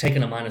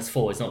 taking a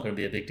 -4 is not going to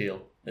be a big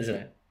deal, isn't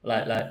it?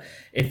 Like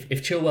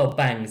if Chilwell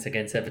bangs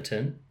against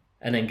Everton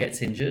and then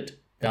gets injured,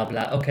 then I'll be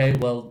like, okay,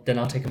 well then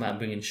I'll take him out and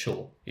bring in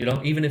Shaw.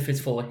 Even if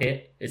it's for a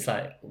hit, it's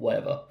like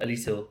whatever. At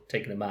least he'll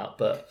taking him out.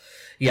 But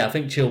yeah, I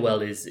think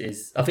Chilwell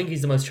is. I think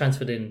he's the most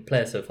transferred in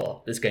player so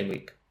far this game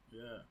week.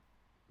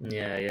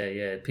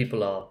 Yeah.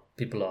 People are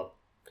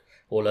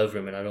all over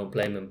him, and I don't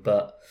blame him.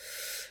 But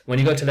when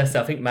you go to Leicester,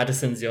 I think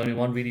Maddison's the only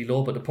one really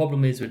low. But the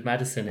problem is with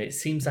Maddison, it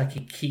seems like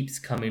he keeps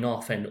coming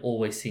off and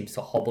always seems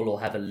to hobble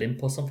or have a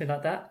limp or something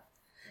like that.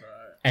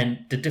 Right.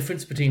 And the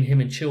difference between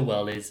him and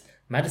Chilwell is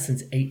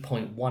Maddison's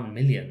 8.1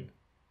 million.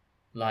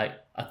 Like,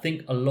 I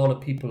think a lot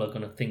of people are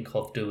going to think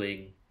of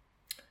doing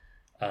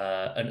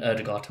an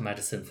Ødegaard to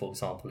Maddison, for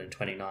example, in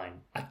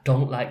 29. I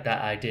don't like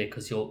that idea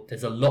because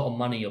there's a lot of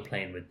money you're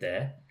playing with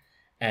there.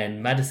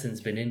 And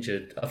Maddison's been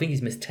injured. I think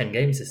he's missed 10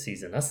 games this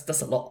season.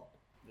 That's a lot.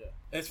 Yeah,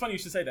 it's funny you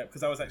should say that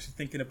because I was actually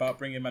thinking about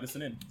bringing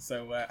Maddison in.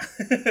 So,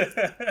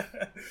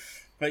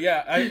 but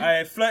yeah,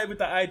 I flirted with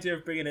the idea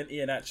of bringing in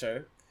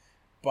Iheanacho,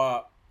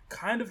 but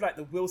kind of like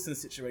the Wilson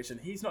situation.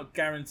 He's not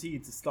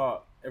guaranteed to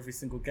start every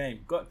single game.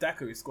 You've got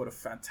Daka, who scored a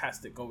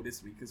fantastic goal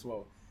this week as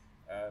well.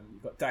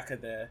 You've got Daka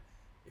there.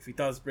 If he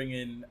does bring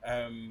in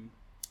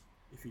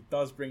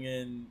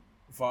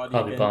Vardy Harvey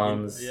again,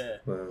 Barnes. yeah.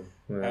 Well,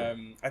 yeah.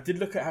 I did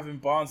look at having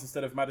Barnes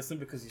instead of Maddison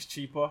because he's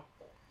cheaper.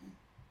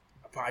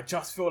 But I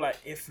just feel like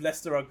if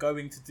Leicester are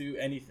going to do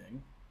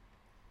anything,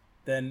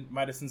 then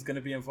Maddison's going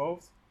to be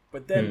involved.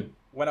 But then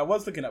when I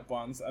was looking at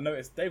Barnes, I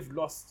noticed they've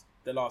lost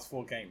their last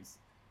 4 games.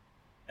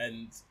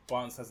 And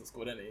Barnes hasn't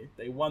scored any.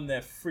 They won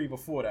their 3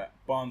 before that.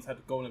 Barnes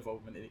had goal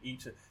involvement in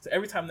each. So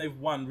every time they've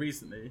won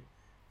recently,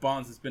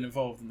 Barnes has been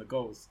involved in the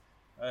goals.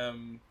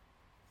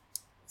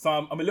 So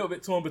I'm a little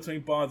bit torn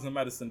between Barnes and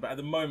Maddison. But at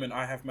the moment,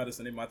 I have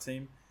Maddison in my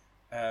team.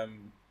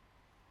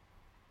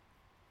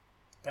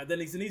 But then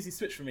he's an easy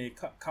switch for me.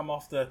 Come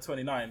after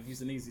 29,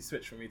 he's an easy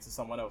switch for me to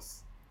someone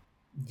else.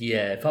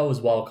 Yeah, if I was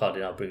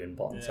wildcarding, I'd bring in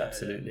Barnes,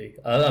 absolutely.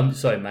 I'm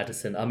sorry,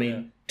 Maddison. I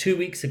mean, 2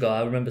 weeks ago,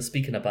 I remember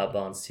speaking about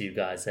Barnes to you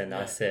guys, and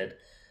I said,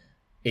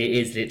 it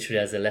is literally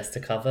as a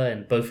Leicester cover,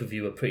 and both of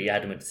you were pretty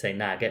adamant to say,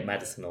 nah, get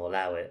Maddison or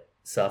allow it.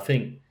 So I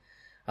think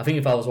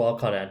if I was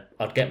wildcarding,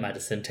 I'd get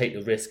Maddison, take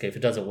the risk. If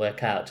it doesn't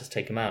work out, just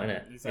take him out,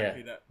 innit?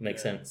 Exactly that.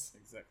 Makes sense.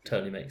 Exactly.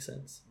 Totally makes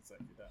sense.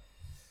 Exactly that.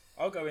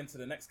 I'll go into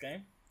the next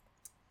game.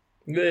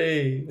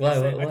 Yay!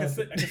 Why? I can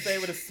say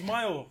it with a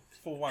smile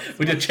for once.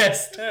 With your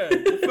chest. Yeah,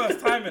 the first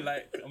time in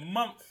like a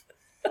month.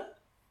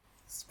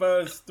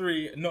 Spurs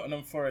 3,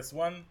 Nottingham Forest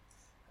 1.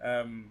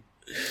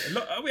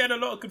 We had a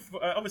lot of good.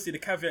 Obviously, the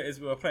caveat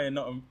is we were playing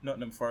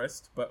Nottingham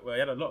Forest, but we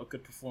had a lot of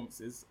good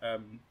performances. I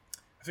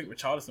think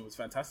Richarlison was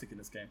fantastic in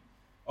this game.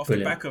 Off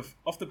the back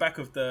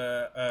of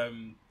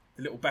the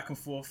little back and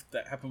forth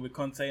that happened with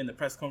Conte in the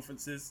press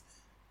conferences.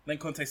 Then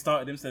Conte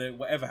started him, so that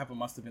whatever happened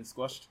must have been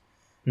squashed.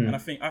 And I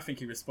think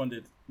he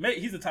responded.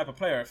 He's the type of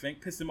player, I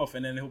think, piss him off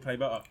and then he'll play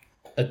better.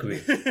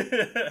 Agree.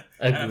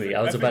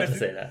 I was about to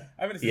say that.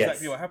 I think that's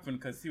exactly what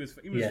happened because he was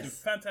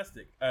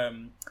fantastic.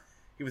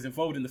 He was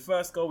involved in the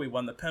first goal. We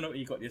won the penalty.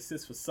 He got the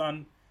assist for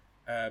Son.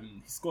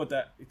 He scored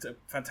that. It's a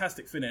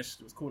fantastic finish.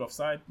 It was called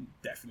offside.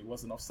 Definitely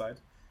wasn't offside.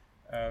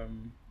 I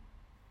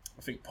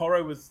think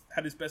Porro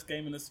had his best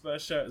game in the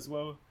Spurs shirt as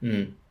well.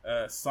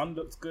 Son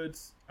looked good.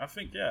 I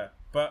think,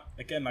 But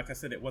again, like I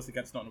said, it was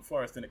against Nottingham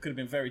Forest, and it could have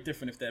been very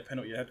different if their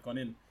penalty had gone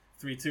in.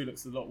 3-2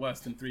 looks a lot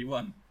worse than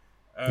 3-1.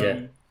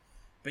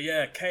 But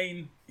yeah,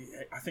 Kane,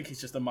 I think he's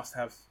just a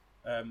must-have.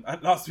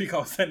 Last week I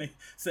was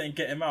saying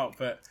get him out,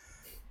 but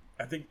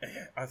I think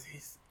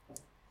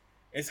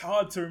it's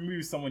hard to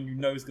remove someone you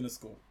know is going to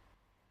score.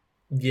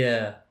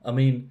 Yeah, I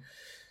mean,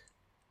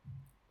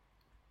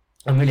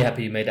 I'm really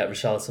happy you made that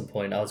Richarlison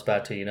point. I was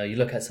about to, you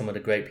look at some of the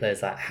great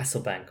players like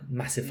Hasselbank,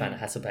 massive fan of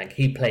Hasselbank.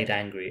 He played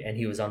angry and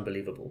he was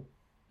unbelievable,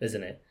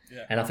 isn't it?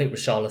 Yeah. And I think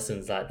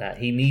Richarlison's like that.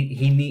 He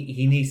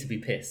needs to be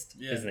pissed,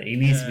 isn't it? He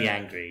needs to be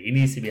angry. He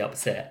needs to be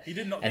upset. He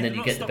did not. And then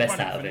you get the best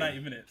out of him. 90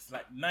 minutes,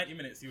 like 90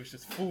 minutes, he was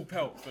just full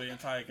pelt for the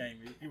entire game.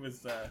 He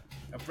was a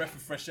breath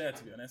of fresh air,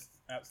 to be honest.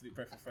 Absolute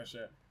breath of fresh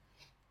air.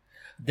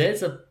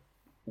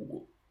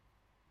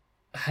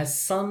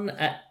 Has Son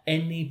at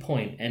any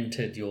point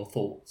entered your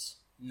thoughts?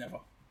 Never,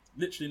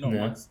 literally not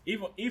once.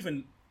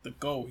 Even the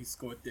goal he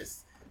scored,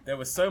 there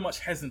was so much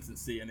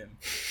hesitancy in him.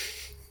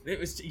 It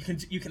was you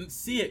can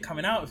see it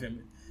coming out of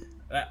him.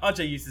 Like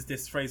Ajay uses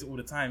this phrase all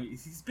the time.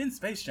 He's been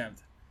space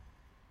jammed.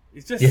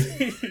 It's just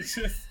he's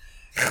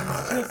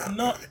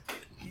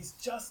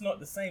just not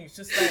the same. It's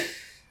just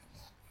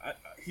like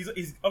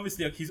he's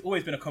obviously he's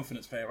always been a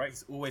confidence player, right?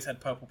 He's always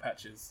had purple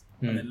patches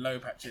and then low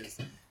patches,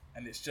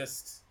 and it's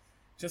just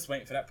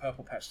waiting for that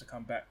purple patch to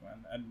come back,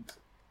 man. And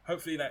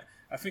hopefully,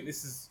 I think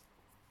this is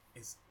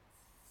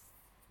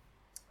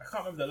I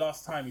can't remember the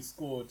last time he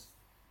scored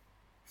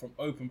from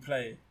open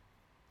play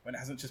when it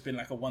hasn't just been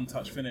like a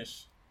one-touch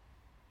finish.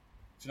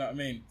 Do you know what I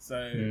mean? So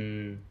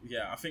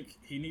I think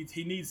he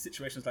needs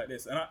situations like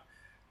this. And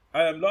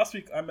I last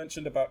week I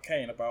mentioned about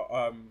Kane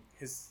about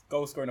his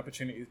goal scoring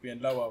opportunities being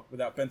lower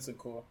without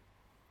Bentancur.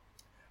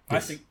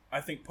 Yes.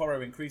 I think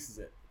Porro increases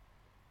it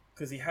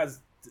because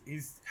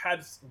he's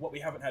had what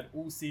we haven't had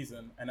all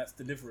season, and that's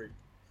delivery.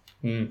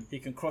 He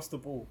can cross the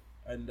ball,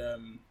 and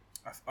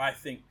I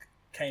think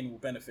Kane will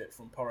benefit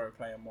from Porro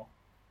playing more.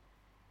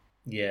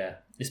 Yeah,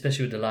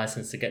 especially with the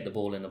license to get the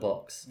ball in the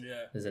box.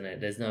 Yeah, isn't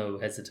it? There's no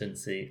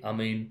hesitancy. I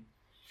mean,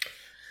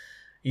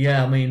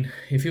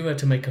 if you were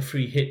to make a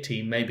free hit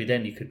team, maybe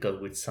then you could go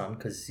with Son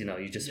because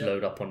you just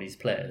load up on these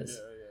players.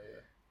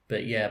 Yeah.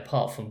 But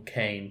apart from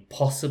Kane,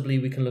 possibly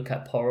we can look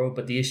at Porro.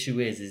 But the issue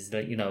is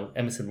that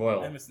Emerson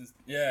Royal.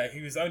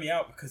 He was only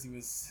out because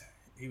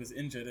he was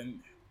injured, and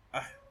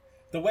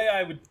the way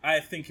I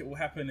think it will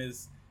happen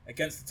is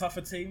against the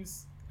tougher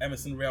teams,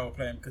 Emerson Royal will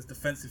play him because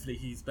defensively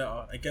he's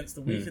better. Against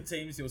the weaker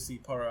teams, you'll see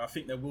Porro. I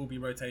think there will be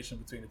rotation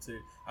between the two.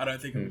 I don't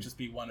think it will just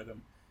be one of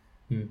them.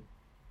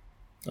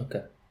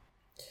 Okay.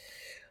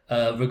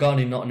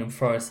 Regarding Nottingham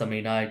Forest, I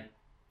mean, I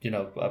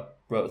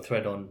wrote a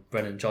thread on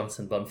Brennan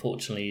Johnson, but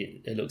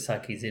unfortunately it looks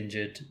like he's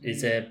injured.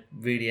 Is there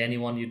really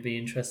anyone you'd be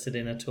interested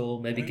in at all?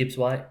 Maybe Gibbs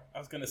White? I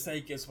was gonna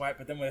say Gibbs White,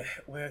 but then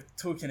we're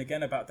talking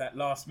again about that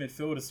last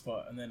midfielder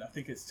spot, and then I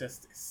think it's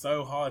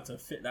so hard to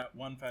fit that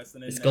one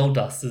person in. It's there. gold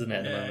dust, isn't it?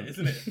 At the Yeah, moment?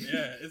 isn't it?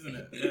 Yeah, isn't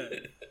it?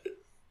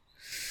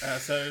 Yeah.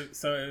 So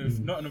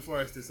Nottingham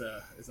Forest is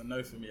a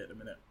no for me at the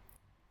minute.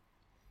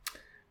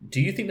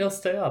 Do you think they'll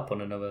stay up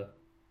on another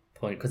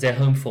point? Because their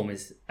home form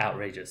is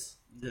outrageous.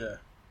 Yeah,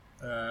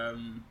 I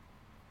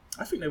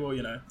think they will.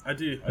 I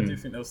do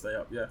think they'll stay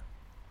up. Yeah.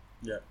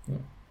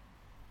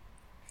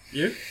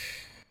 You?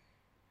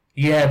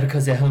 Yeah,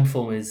 because their home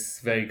form is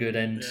very good,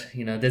 and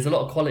there's a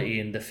lot of quality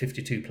in the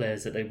 52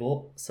 players that they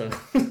bought. So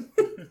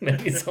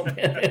maybe it's something.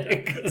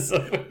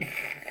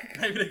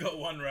 Maybe they got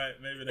one right.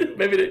 Maybe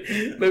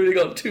they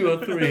got 2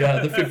 or 3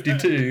 out of the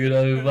 52.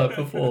 Who might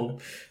perform.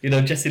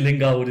 Jesse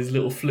Lingard with his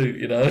little flute.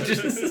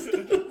 Just.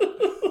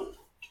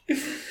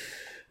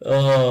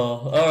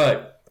 Oh, all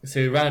right. So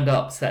we round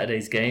up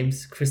Saturday's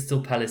games.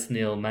 Crystal Palace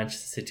 0,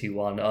 Manchester City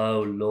 1.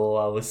 Oh,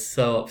 Lord, I was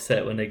so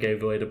upset when they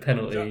gave away the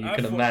penalty.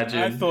 Imagine.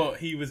 I thought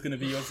he was going to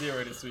be your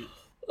 0 this week.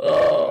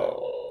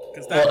 Oh,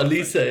 what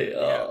Elise?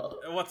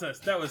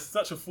 That was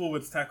such a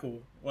forwards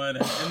tackle. When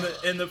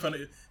in the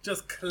penalty,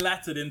 just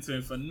clattered into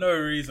him for no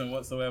reason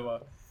whatsoever.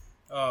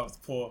 Oh, it was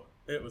poor.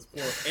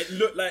 It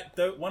looked like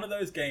one of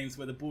those games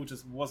where the ball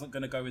just wasn't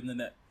going to go in the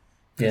net.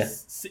 Yeah.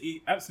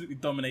 City absolutely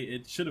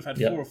dominated. Should have had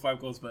 4 or 5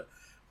 goals, but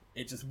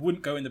it just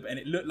wouldn't go in and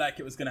it looked like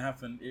it was going to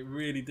happen. It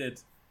really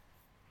did.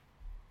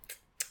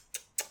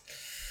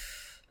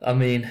 I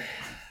mean,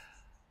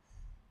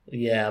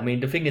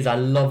 the thing is, I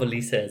love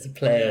Elise as a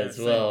player as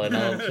well, and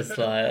I was just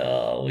like,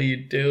 oh, what are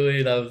you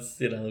doing? I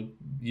was,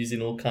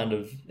 using all kind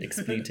of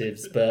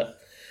expletives, but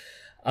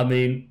I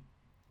mean,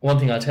 one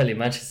thing I'll tell you,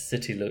 Manchester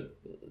City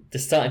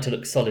they're starting to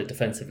look solid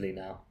defensively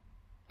now.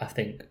 I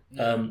think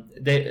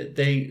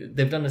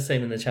they've done the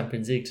same in the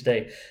Champions League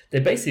today. They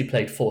basically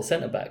played 4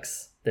 centre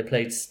backs. They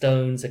played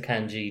Stones,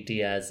 Akanji,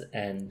 Diaz,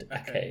 and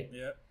Ake.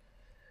 Yeah.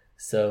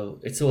 So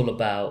it's all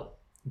about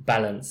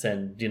balance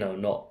and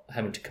not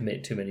having to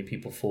commit too many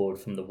people forward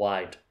from the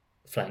wide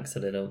flank so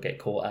they don't get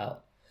caught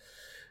out.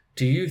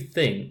 Do you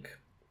think,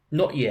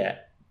 not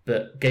yet,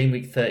 but game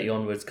week 30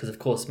 onwards, because of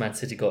course Man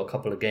City got a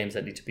couple of games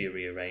that need to be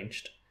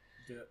rearranged,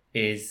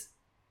 is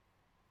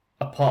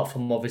apart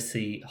from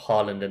obviously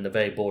Haaland and the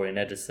very boring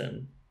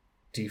Ederson,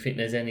 do you think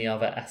there's any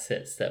other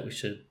assets that we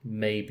should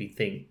maybe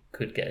think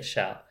could get a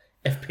shout?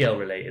 FPL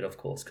related, of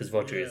course, because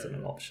Rodri isn't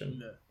an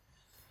option.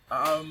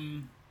 Yeah.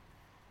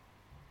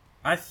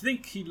 I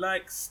think he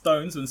likes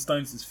Stones when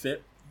Stones is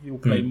fit. He'll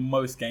play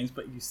most games,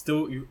 but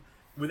you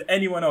with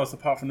anyone else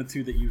apart from the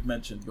 2 that you've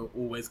mentioned, you're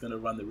always going to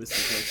run the risk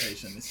of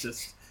rotation. It's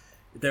just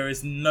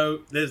there's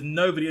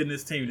nobody in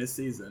this team this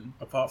season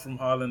apart from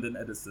Haaland and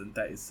Ederson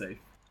that is safe.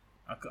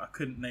 I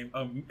couldn't name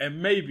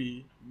and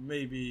maybe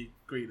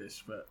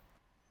Grealish, but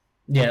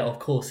yeah, of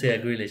course,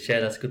 Grealish.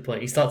 Yeah, that's a good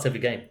point. He starts every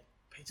game.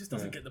 He just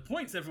doesn't get the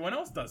points everyone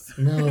else does.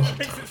 No. It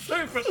makes it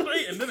so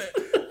frustrating, doesn't it?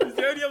 He's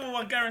the only other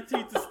one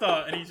guaranteed to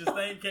start, and he just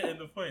ain't getting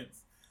the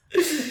points.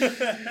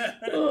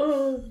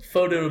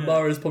 Foden and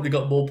Mahrez probably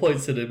got more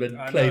points than him and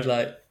played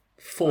like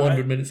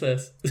 400 minutes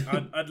less.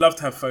 I'd love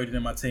to have Foden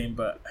in my team,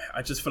 but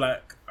I just feel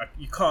like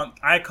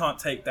I can't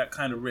take that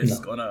kind of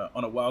risk on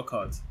a wild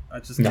card. I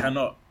just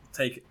cannot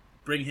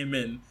bring him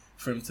in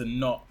for him to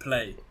not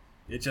play.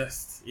 It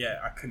just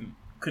I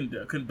couldn't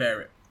do it. Couldn't bear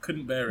it.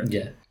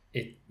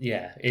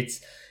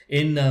 It's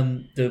in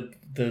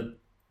the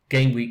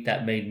game week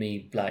that made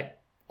me like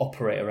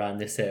operate around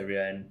this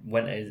area and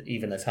went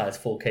even as high as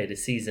 4K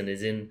this season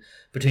is in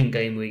between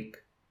game week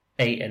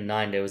 8 and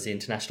 9 there was the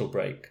international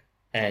break,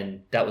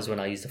 and that was when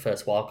I used the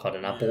first wildcard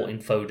and I bought in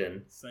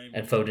Foden. Same.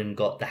 And Foden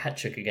got the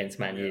hat-trick against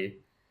Man U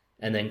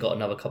and then got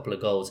another couple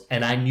of goals,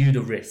 and I knew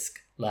the risk.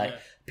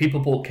 People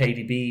bought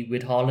KDB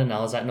with Haaland,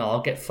 I was like, no,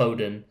 I'll get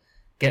Foden,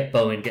 get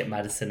Bowen, get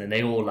Maddison, and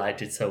they all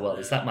did so well.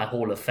 It's like my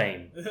Hall of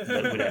Fame with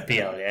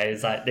FPL.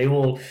 It's like they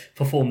all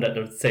performed at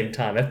the same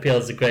time. FPL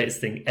is the greatest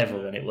thing ever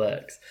when it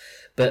works,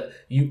 but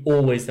you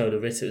always know the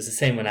risk. It was the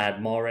same when I had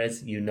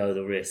Mahrez. You know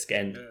the risk,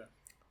 and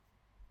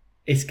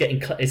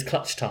it's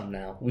clutch time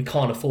now. We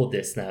can't afford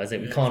this now, is it?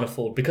 We can't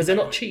afford because they're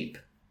not cheap.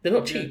 They're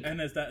not cheap. And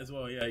there's that as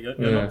well. Yeah,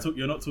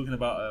 you're not talking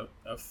about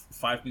a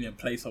 5 million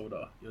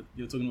placeholder.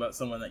 You're talking about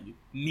someone that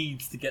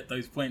needs to get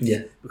those points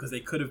because they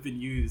could have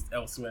been used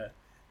elsewhere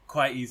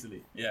quite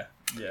easily. Yeah.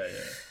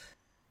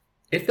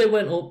 If they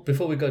went all,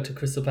 before we go to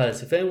Crystal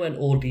Palace, if they went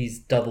all these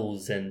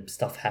doubles and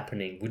stuff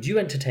happening, would you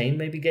entertain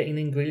maybe getting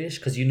in Grealish?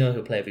 Because you know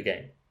he'll play every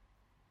game.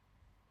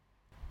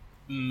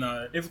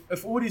 No.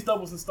 If all these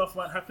doubles and stuff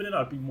weren't happening,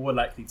 I'd be more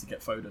likely to get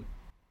Foden.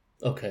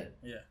 Okay.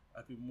 Yeah,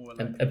 I'd be more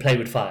likely. And play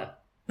with fire.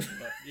 But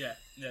yeah.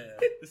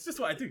 It's just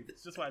what I do.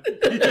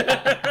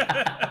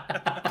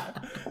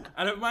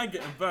 I don't mind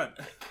getting burnt.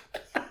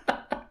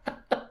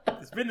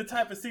 It's been the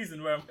type of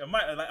season where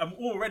I'm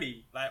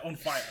already on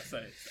fire.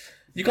 So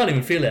you can't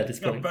even feel it at this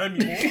point. Burn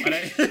me more.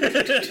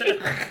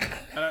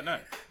 I don't know.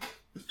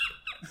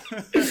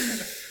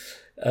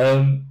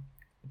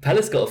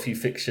 Palace got a few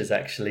fixtures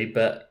actually,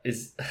 but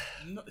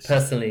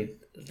personally,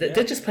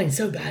 They're just playing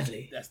so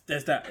badly.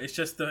 There's that. It's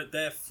just that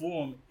their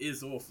form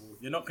is awful.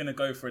 You're not going to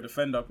go for a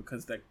defender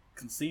because they're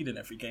conceding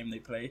every game they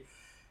play.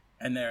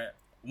 And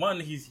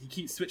he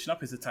keeps switching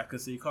up his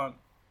attackers, so you can't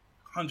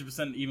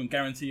 100% even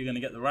guarantee you're going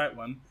to get the right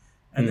one.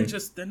 And they're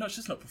just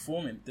not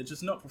performing. They're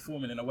just not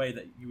performing in a way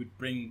that you would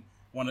bring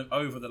one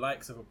over the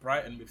likes of a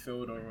Brighton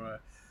midfield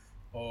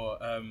or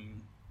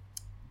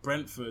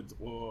Brentford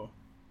or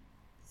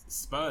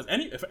Spurs.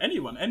 Any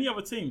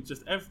other team,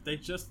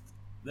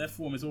 their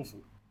form is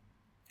awful.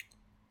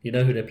 You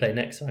know who they play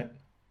next, right?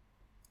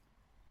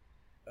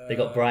 They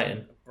got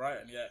Brighton.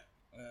 Brighton, yeah.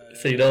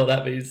 So you know what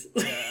that means?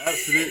 Yeah,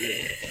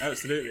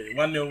 absolutely.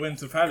 1-0 win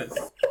to Palace.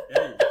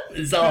 Hey.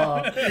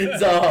 Zaha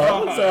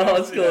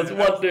scores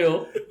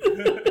 1-0.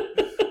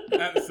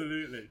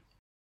 Absolutely.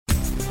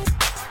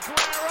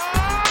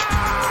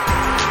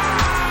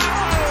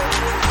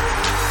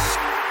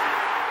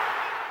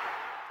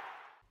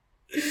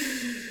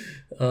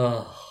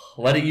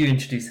 Why don't you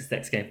introduce this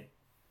next game?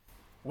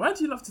 Why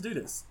do you love to do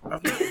this?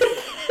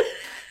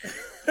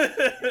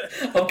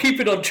 I'm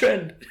keeping on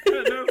trend.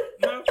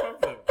 No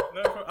problem.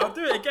 I'll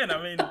do it again.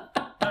 I mean,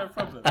 no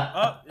problem.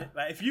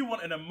 If you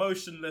want an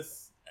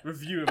emotionless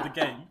review of the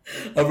game,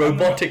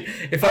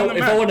 if I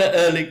want an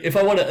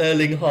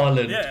Erling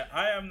Haaland, yeah,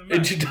 I am the man.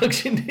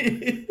 Introduction.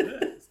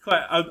 It's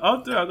quite.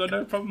 I'll do it. I've got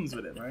no problems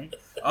with it, man.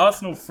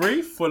 Arsenal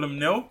 3, Fulham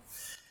 0.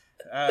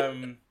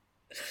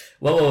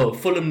 Whoa,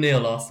 Fulham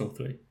 0, Arsenal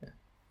 3.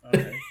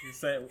 Okay, you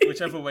say it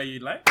whichever way you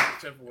like.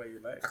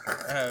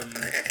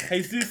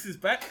 Jesus is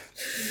back.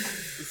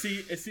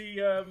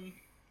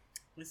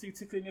 Is he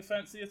tickling your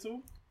fancy at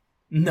all?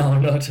 No,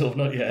 not at all.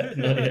 Not yet.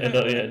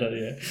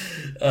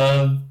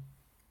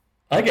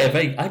 I get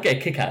a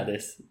kick out of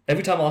this.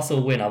 Every time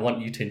Arsenal win, I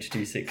want you to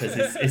introduce it because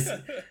it's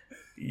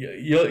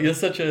you're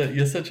such a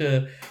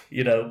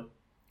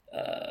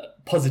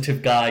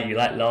positive guy. You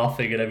like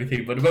laughing and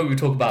everything, but the moment we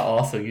talk about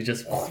Arsenal, you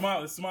just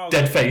smile,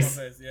 dead face.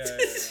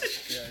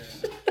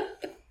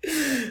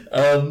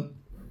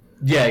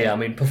 Yeah. I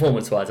mean,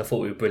 performance-wise, I thought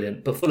we were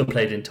brilliant, but Fulham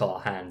played into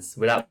our hands.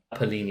 Without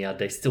Palhinha,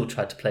 they still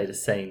tried to play the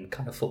same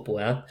kind of football.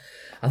 And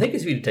I think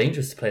it's really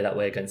dangerous to play that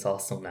way against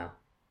Arsenal now.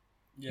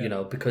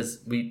 Yeah.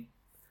 Because we're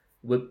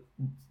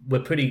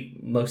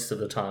pretty most of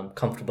the time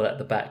comfortable at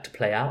the back to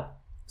play out.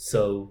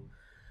 So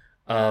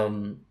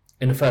in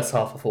the first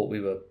half, I thought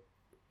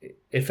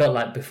it felt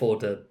like before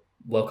the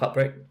World Cup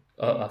break.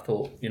 I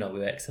thought we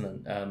were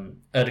excellent.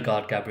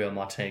 Ødegaard, Gabriel,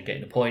 Martinelli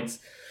getting the points.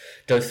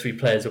 Those three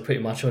players were pretty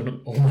much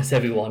on almost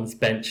everyone's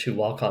bench who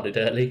wildcarded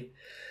early.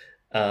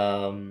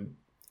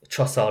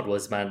 Trossard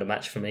was man of the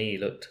match for me. He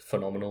looked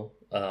phenomenal.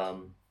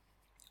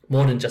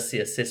 More than just the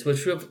assists,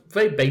 which were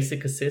very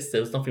basic assists. There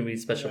was nothing really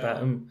special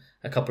about him.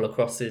 A couple of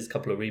crosses, a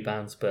couple of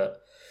rebounds,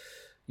 but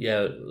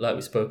like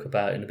we spoke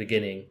about in the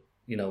beginning,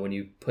 when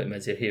you put him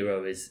as your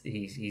hero,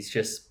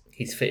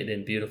 he's fitted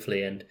in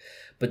beautifully.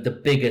 But the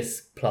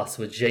biggest plus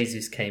was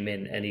Jesus came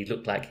in and he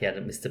looked like he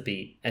hadn't missed a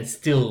beat and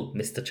still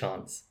missed a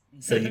chance.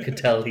 So you could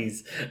tell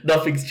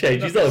nothing's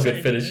changed. He's not a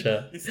good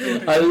finisher.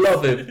 I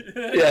love him.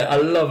 Yeah, I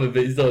love him,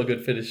 but he's not a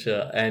good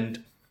finisher.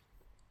 And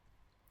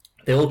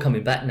they're all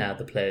coming back now,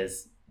 the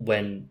players,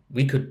 when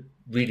we could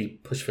really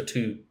push for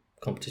 2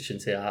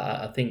 competitions here.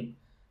 I think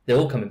they're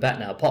all coming back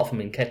now. Apart from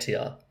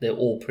Nketiah, they're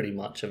all pretty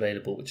much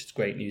available, which is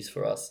great news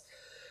for us.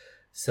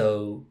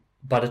 So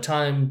by the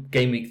time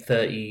game week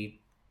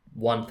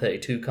 31,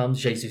 32 comes,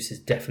 Jesus is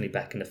definitely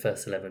back in the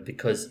first 11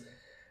 because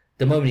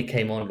the moment he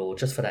came on, Lord,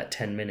 just for that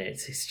 10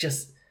 minutes, he's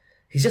just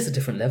a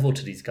different level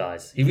to these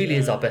guys. He really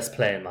is our best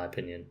player, in my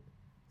opinion.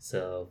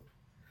 So,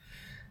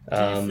 do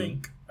you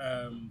think?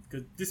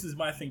 Because this is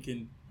my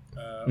thinking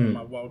on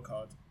my wild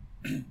card.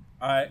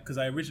 Because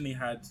I originally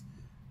had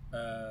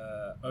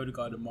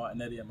Ødegaard and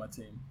Martinelli on my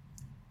team.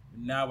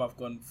 Now I've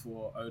gone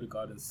for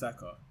Ødegaard and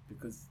Saka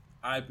because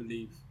I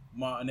believe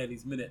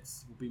Martinelli's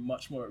minutes will be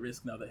much more at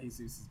risk now that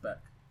Jesus is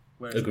back.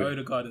 Whereas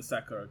Ødegaard and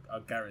Saka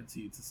are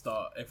guaranteed to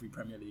start every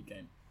Premier League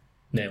game.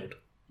 Nailed.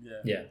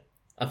 Yeah.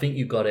 I think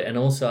you got it. And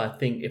also, I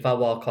think if I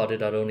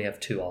wildcarded, I'd only have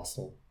 2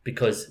 Arsenal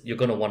because you're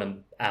going to want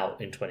them out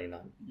in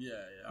 29. Yeah.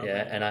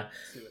 And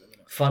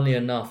funnily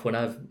enough, when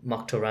I've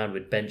mucked around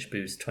with bench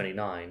boost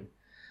 29,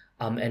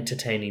 I'm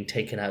entertaining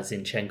taking out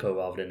Zinchenko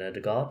rather than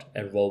Ødegaard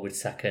and roll with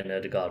Saka and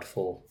Ødegaard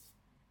for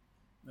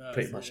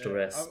pretty much the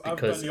rest.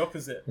 I've done the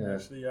opposite. Yeah.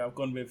 Actually, I've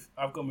gone with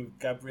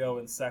Gabriel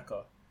and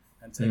Saka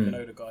and taken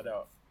Ødegaard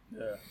out.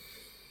 Yeah.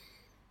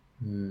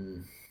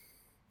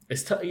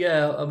 It's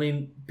I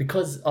mean,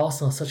 because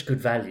Arsenal are such good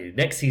value,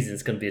 next season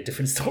is going to be a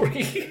different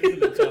story.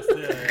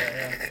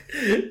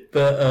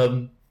 But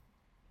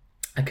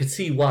I could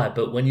see why.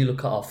 But when you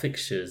look at our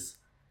fixtures,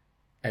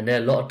 and there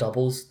are a lot of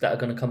doubles that are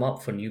going to come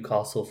up for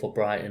Newcastle, for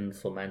Brighton,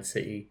 for Man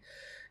City,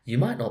 you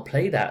might not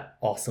play that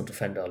Arsenal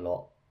defender a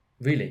lot,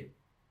 really.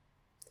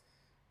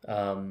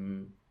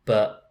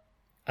 But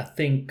I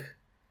think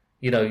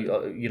you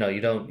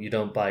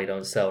don't buy, you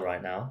don't sell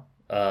right now.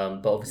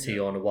 But obviously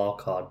you're on a wild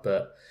card.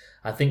 But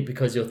I think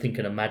because you're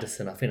thinking of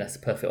Maddison, I think that's a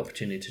perfect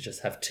opportunity to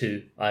just have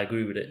 2. I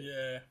agree with it.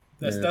 Yeah,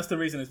 that's the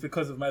reason. It's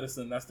because of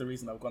Maddison. That's the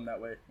reason I've gone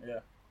that way. Yeah.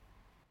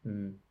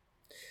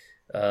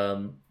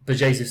 But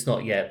Jesus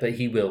not yet, but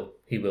he will.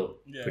 He will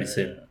pretty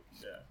soon.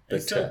 Yeah. But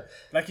It's so,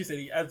 like you said,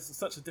 he adds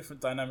such a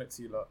different dynamic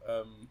to you lot.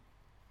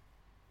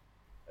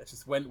 It's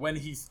just when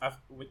he's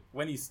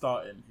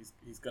starting,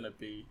 he's gonna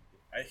be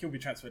he'll be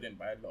transferred in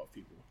by a lot of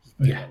people. Just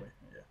put it that way.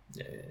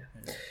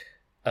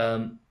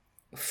 Yeah.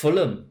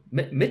 Fulham,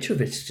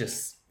 Mitrovic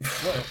just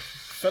What?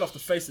 Fell off the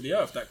face of the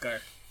earth. That guy.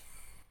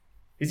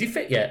 Is he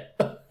fit yet?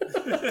 Fell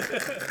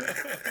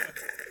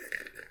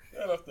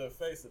off the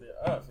face of the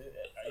earth.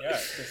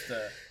 It's just.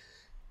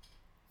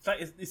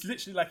 It's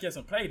literally like he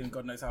hasn't played in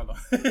God knows how long.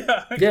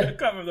 I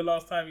can't remember the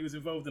last time he was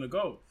involved in a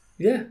goal.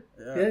 Yeah.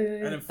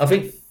 And then I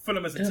think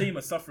Fulham as a team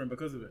are suffering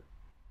because of it.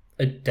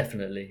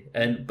 Definitely.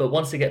 But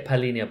once they get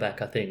Palhinha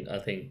back, I think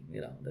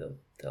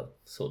they'll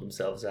sort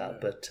themselves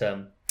out. But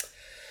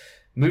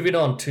moving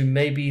on to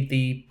maybe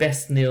the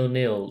best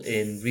 0-0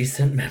 in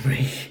recent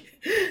memory.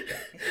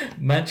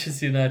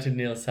 Manchester United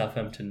 0,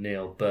 Southampton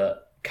 0.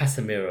 But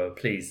Casemiro,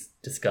 please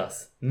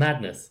discuss.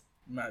 Madness.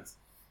 Mad.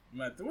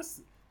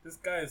 This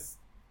guy's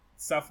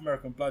South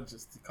American blood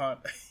just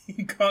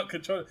he can't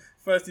control it.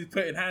 First he's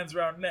putting hands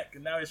around neck,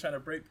 and now he's trying to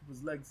break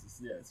people's legs.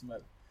 It's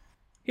mad.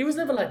 He was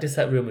never like this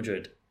at Real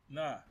Madrid.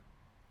 Nah.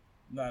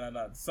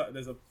 There's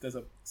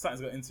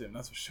something's got into him.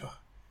 That's for sure.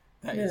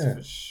 That is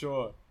for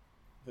sure.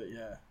 But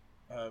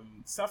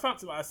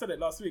Southampton. I said it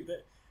last week.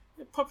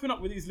 They're popping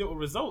up with these little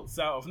results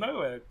out of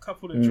nowhere. A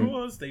couple of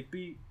draws. They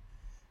beat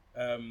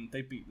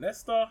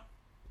Leicester.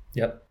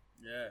 Yep.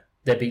 Yeah.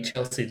 They beat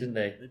Chelsea, didn't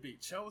they? They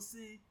beat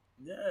Chelsea.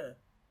 Yeah.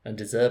 And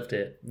deserved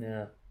it.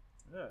 Yeah.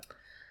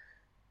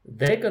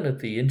 They're going to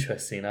be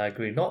interesting, I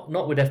agree. Not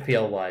with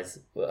FPL wise,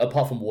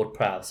 apart from Ward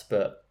Prowse,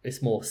 but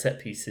it's more set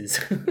pieces.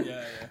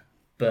 Yeah.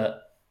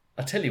 But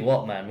I tell you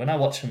what, man, when I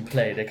watch them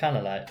play, they're kind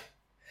of like...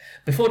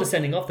 Before the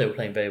sending off, they were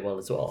playing very well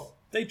as well.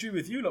 They drew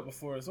with you lot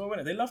before as well,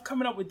 weren't they? They love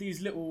coming up with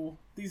these little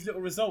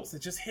results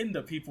that just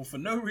hinder people for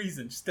no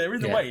reason. Just they're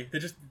in the way. They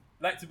just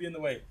like to be in the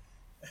way.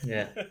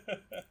 Yeah.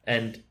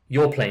 And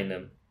you're playing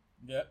them.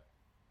 Yep.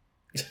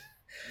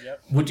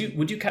 Would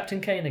you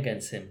captain Kane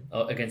against him,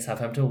 or against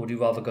Southampton, or would you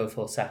rather go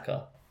for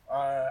Saka?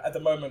 At the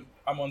moment,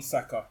 I'm on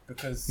Saka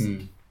because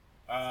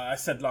I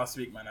said last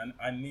week, man,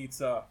 I need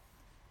to...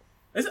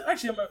 It's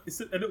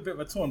a little bit of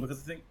a torn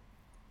because I think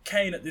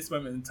Kane at this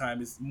moment in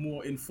time is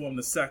more informed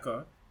than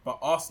Saka, but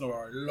Arsenal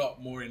are a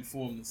lot more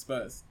informed than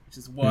Spurs, which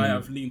is why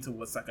I've leaned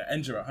towards Saka.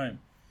 And you're at home,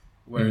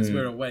 whereas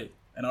we're away,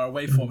 and our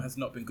away form has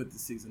not been good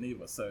this season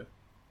either. So,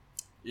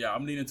 yeah,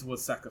 I'm leaning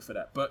towards Saka for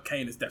that. But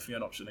Kane is definitely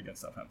an option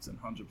against Southampton,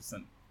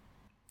 100%.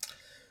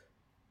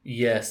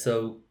 Yeah,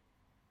 so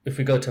if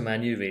we go to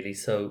Man U, really,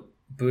 so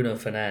Bruno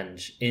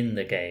Fernandes in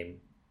the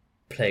game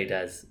played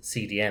as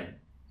CDM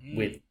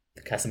with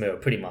Casemiro,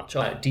 pretty much.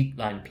 All right, deep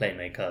line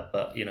playmaker,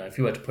 but if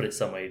you were to put it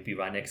somewhere, he'd be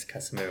right next to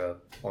Casemiro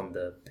on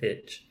the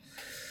pitch.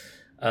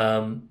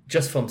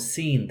 Just from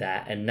seeing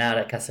that, and now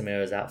that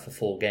Casemiro's out for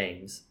 4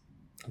 games,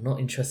 I'm not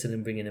interested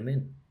in bringing him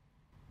in.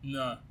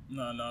 No,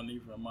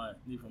 neither am I.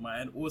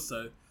 And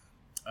also,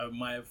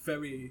 when I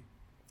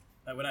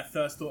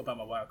first thought about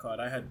my wild card,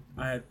 I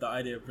had the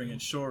idea of bringing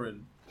Shaw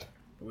in,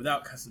 but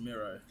without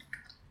Casemiro,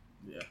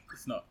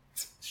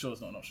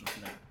 Shaw's not an option for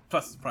me.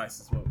 Plus his price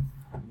as well.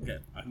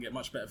 I can get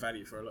much better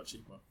value for a lot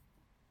cheaper.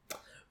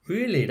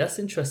 Really, that's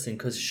interesting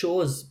because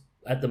Shaw's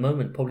at the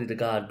moment probably the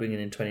guy I'd bring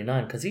in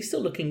 29 because he's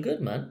still looking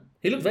good, man.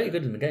 He looked very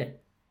good in the game.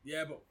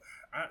 Yeah, but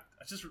I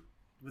just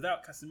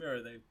without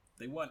Casemiro,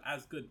 they weren't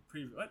as good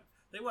previously.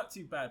 They weren't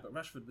too bad, but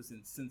Rashford was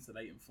in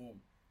scintillating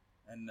form,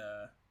 and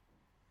I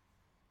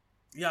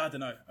don't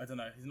know.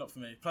 He's not for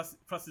me. Plus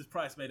his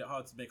price made it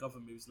hard to make other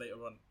moves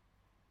later on.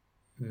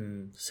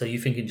 So you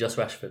thinking just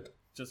Rashford?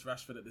 Just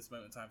Rashford at this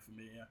moment in time for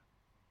me, yeah.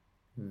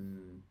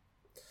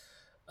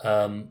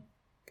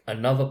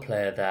 Another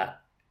player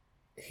that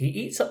he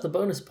eats up the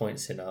bonus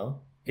points,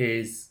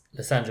 is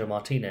Lisandro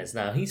Martinez.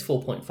 Now he's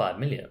 4.5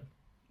 million.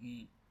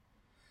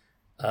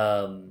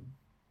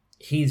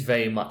 He's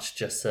very much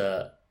just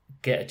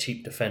get a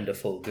cheap defender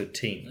for a good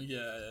team.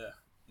 Yeah.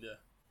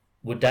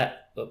 Would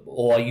that,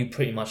 or are you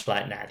pretty much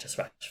like just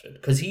Rashford?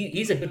 Because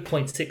he's a good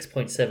 0.6,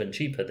 0.7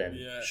 cheaper than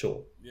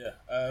Shaw. Yeah.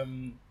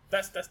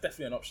 That's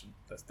definitely an option.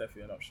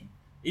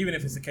 Even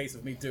if it's a case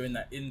of me doing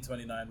that in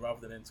 29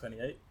 rather than in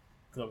 28,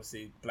 because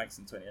obviously blanks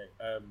in 28.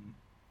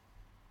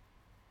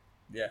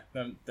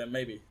 Then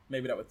maybe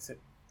that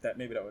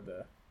would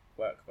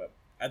work. But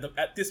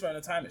at this moment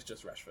of time, it's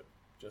just Rashford.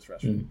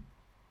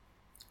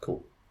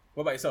 Cool.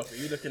 What about yourself? Are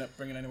you looking at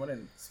bringing anyone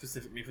in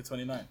specifically for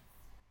 29?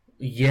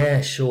 Yeah,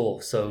 sure.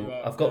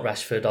 So I've got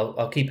Rashford.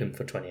 I'll keep him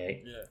for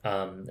 28.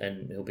 Yeah.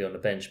 And he'll be on the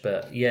bench.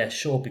 But yeah,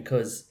 sure,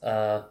 because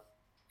they're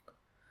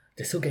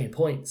still getting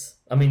points.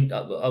 I mean,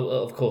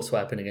 of course, what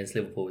happened against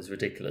Liverpool was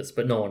ridiculous,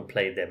 but no one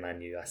played their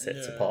Man U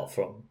assets apart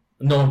from...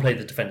 No one played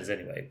the defenders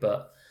anyway,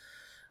 but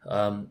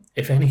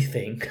if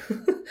anything,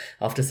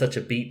 after such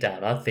a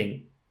beatdown, I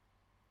think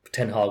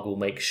Ten Hag will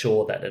make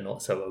sure that they're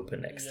not so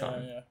open next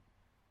time.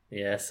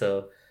 Yeah,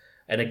 so...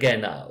 And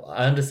again,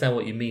 I understand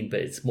what you mean, but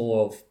it's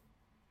more of...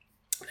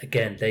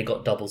 Again, they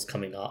got doubles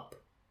coming up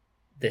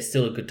they're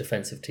still a good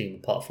defensive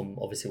team apart from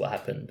obviously what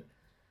happened.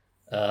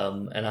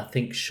 And I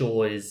think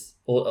Shaw is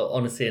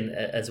honestly, and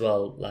as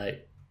well,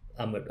 like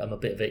I'm a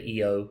bit of an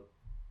EO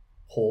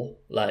whore.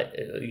 Like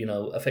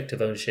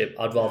effective ownership.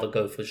 I'd rather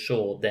go for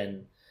Shaw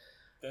than.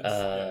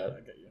 I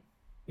get you.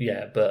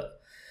 Yeah, but.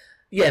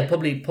 Yeah,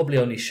 probably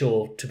only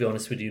Shaw, to be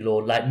honest with you,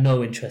 Lord. Like,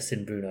 no interest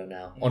in Bruno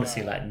now.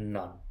 Honestly, like,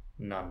 none.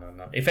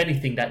 If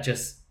anything, that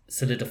just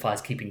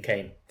solidifies keeping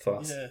Kane for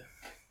us.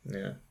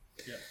 Yeah.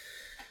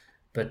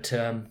 But,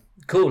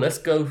 cool. Let's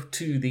go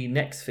to the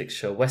next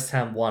fixture. West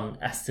Ham 1,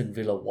 Aston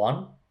Villa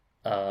 1.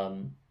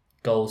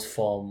 Goals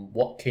from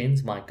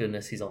Watkins. My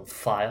goodness, he's on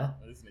fire.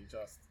 Isn't he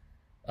just?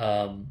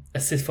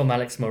 Assist from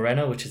Alex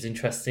Moreno, which is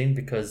interesting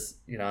because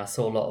I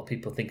saw a lot of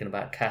people thinking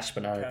about Cash,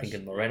 but now they're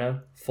thinking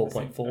Moreno.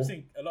 4.4. I've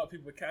seen a lot of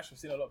people with Cash. I've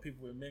seen a lot of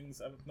people with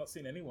Mings. I've not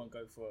seen anyone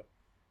go for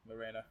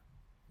Moreno.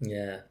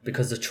 Yeah,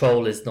 because the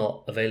troll is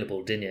not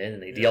available, didn't you?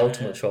 Isn't he? The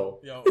ultimate troll.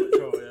 The ultimate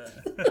troll,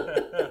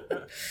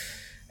 yeah.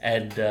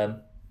 And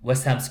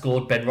West Ham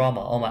scored.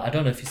 Benrahma. Oh my! I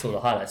don't know if you saw the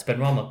highlights.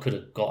 Benrahma could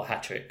have got a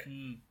hat trick.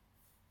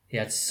 He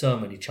had so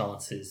many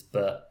chances,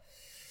 but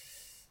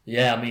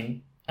yeah, I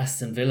mean.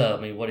 Aston Villa,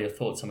 what are your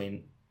thoughts?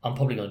 I'm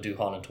probably going to do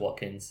Haaland to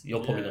Watkins.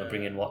 You're probably going to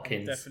bring in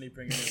Watkins. Definitely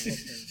bringing in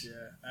Watkins,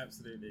 yeah,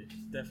 absolutely.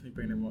 Definitely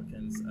bringing in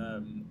Watkins.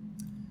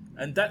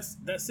 And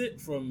that's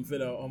it from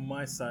Villa on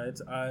my side.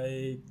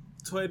 I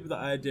toyed with the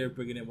idea of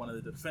bringing in one of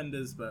the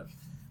defenders, but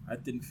I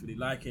didn't really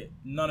like it.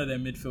 None of their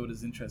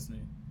midfielders interest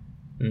me.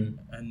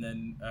 And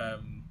then,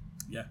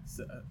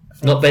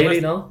 not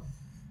Bailey, no?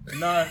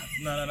 No.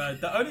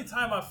 The only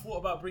time I thought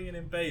about bringing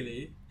in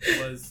Bailey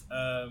was...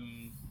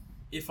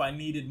 if I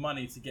needed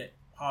money to get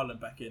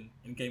Haaland back in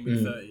game week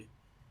 30,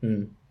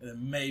 then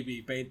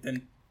maybe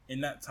then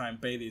in that time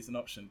Bailey is an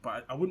option.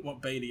 But I wouldn't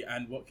want Bailey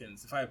and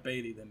Watkins. If I have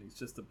Bailey, then it's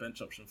just a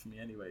bench option for me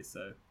anyway.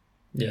 So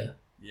yeah.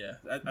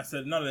 I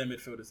said none of their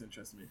midfielders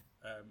interest me.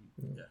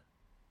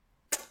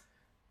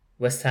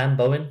 West Ham,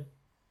 Bowen,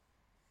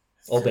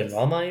 or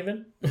Benrahma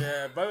even.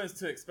 Yeah, Bowen's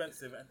too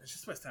expensive, and it's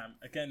just West Ham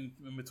again.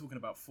 When we're talking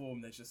about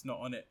form, they're just not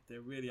on it. They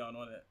really aren't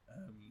on it.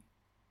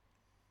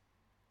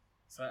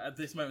 So at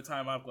this moment in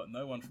time, I've got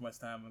no one from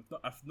West Ham.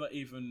 I've not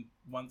even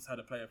once had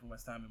a player from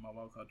West Ham in my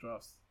wildcard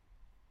drafts.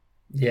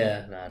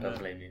 Yeah, I don't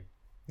blame you.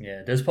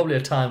 Yeah, there's probably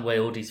a time where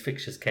all these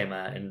fixtures came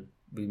out and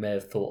we may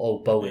have thought, oh,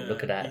 Bowen,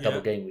 look at that, double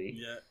game week.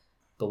 Yeah.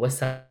 But West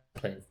Ham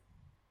playing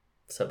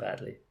so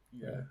badly.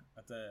 Yeah.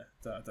 I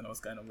don't know what's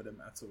going on with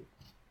them at all.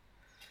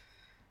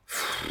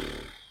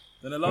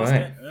 Then the last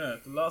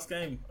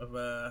game of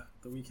the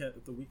week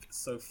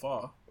so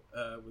far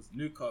was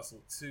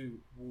Newcastle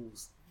 2,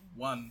 Wolves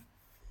 1.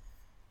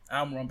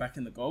 Almiron back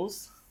in the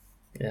goals.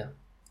 Yeah.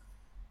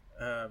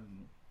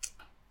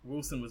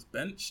 Wilson was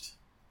benched.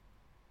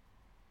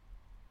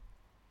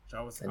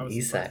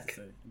 Isak.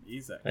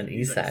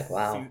 Isak,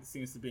 wow.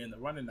 Seems to be in the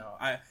running now.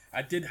 I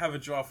did have a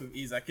draft with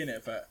Isak in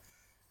it, but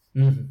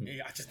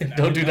I just didn't.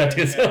 Don't do that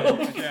to yourself.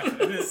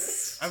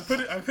 I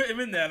put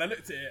him in there and I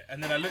looked at it,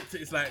 and then I looked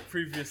at his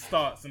previous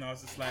starts, and I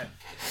was just like,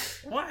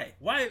 why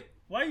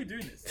are you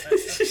doing this?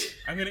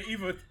 I'm gonna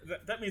either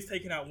that means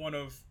taking out one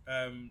of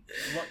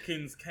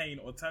Watkins, Kane,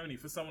 or Tony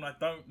for someone I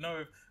don't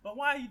know. But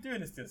why are you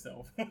doing this to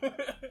yourself?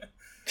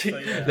 Let's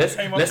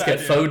get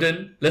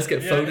Foden. Let's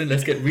get Foden.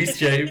 Let's get Reece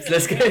James.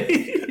 Let's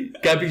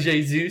get Gabby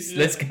Jesus.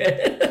 Let's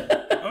get.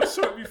 I'm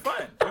sure it'll be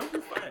fine. It'll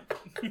be fine.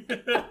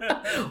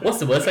 What's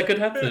the worst that could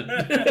happen?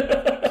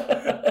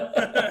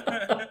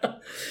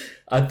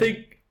 I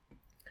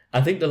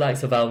think the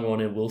likes of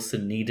Almiron and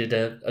Wilson needed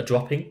a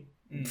dropping.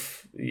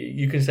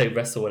 You can say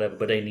rest or whatever,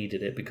 but they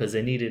needed it because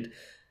they needed.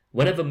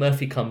 Whenever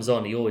Murphy comes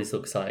on, he always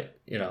looks like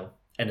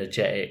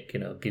energetic.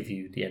 Give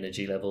you the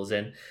energy levels.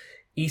 And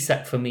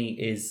Isak for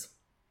me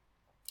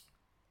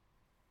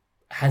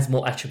has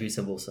more attributes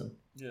than Wilson.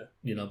 Yeah.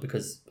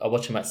 Because I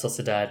watched him at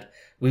Sociedad.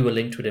 We were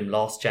linked with him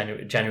last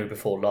January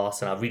before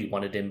last, and I really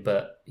wanted him,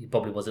 but he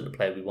probably wasn't the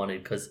player we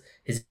wanted because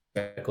his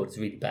record is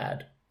really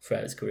bad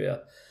throughout his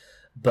career.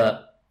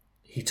 But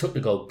he took the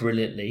goal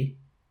brilliantly.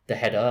 The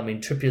header,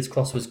 Trippier's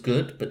cross was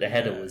good, but the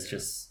header was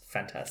just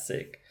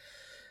fantastic.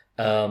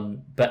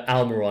 But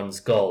Almiron's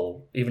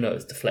goal, even though it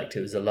was deflected,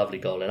 it was a lovely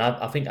goal, and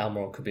I think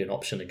Almiron could be an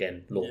option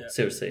again.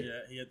 Seriously.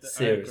 Yeah,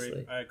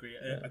 seriously. I agree.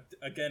 Yeah.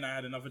 Again, I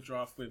had another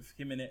draft with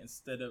him in it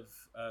instead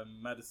of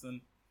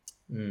Maddison,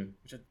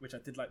 which I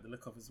did like the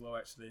look of as well,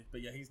 actually.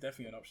 But yeah, he's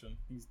definitely an option.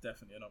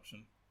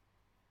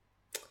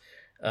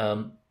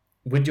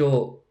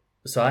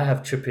 So I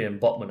have Trippier and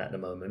Botman at the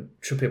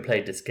moment. Trippier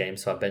played this game,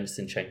 so I benched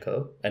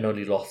Zinchenko and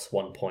only lost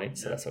 1 point,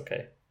 so that's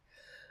okay.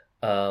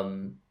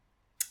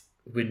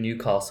 With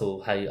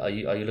Newcastle, how are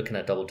you looking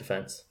at double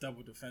defence?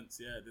 Double defence,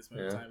 yeah. This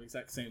moment time,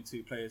 exact same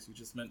two players you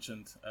just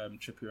mentioned,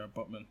 Trippier and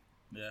Botman.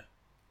 Yeah,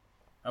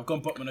 I've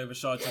gone Botman over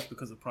Shaw just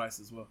because of price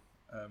as well.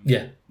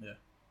 Yeah.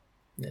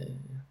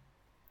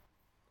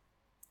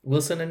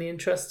 Wilson, any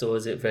interest, or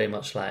is it very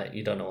much like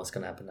you don't know what's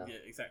going to happen now? Yeah,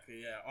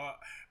 exactly. Yeah,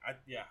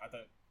 I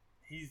don't.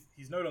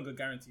 He's no longer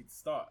guaranteed to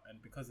start,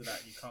 and because of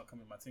that, you can't come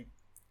in my team.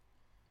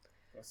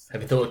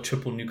 Have you thought of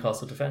triple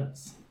Newcastle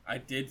defence? I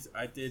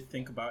did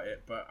think about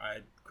it, but I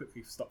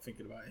quickly stopped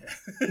thinking about it.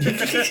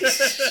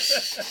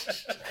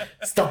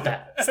 Stop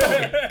that! Stop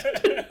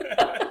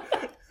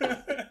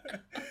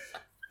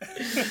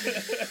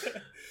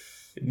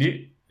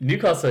it!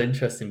 Newcastle are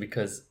interesting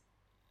because,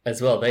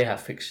 as well, they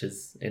have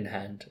fixtures in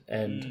hand,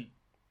 and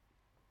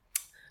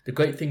the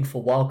great thing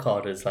for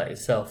wildcarders like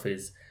yourself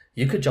is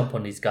you could jump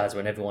on these guys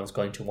when everyone's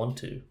going to want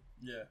to.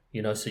 Yeah.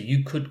 You know, so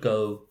you could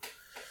go.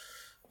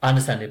 I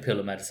understand the appeal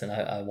of Maddison,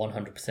 I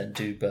 100%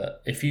 do,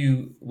 but if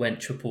you went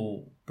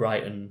triple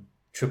Brighton,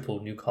 triple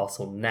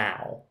Newcastle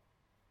now,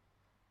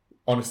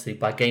 honestly,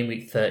 by game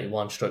week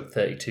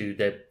 31/32,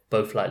 they're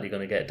both likely going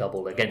to get a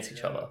double against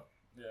each other.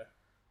 Yeah.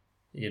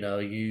 You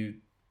know,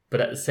 but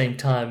at the same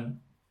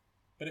time,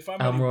 but if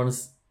I'm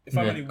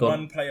only go one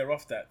on. player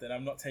off that, then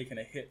I'm not taking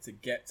a hit to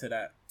get to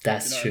that.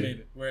 That's true. What I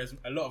mean? Whereas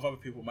a lot of other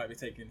people might be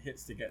taking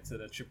hits to get to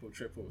the triple.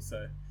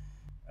 So,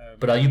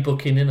 but are you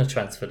booking in a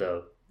transfer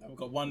though? I've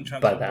got one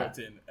transfer booked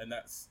in, and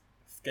that's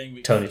game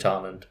week. Tony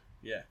Tarnand.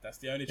 Yeah, that's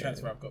the only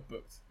transfer I've got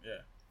booked.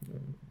 Yeah.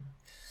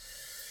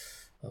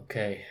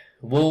 Okay,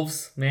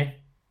 Wolves, meh.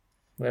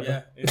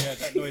 Yeah,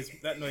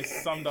 that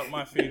noise summed up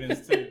my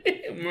feelings too.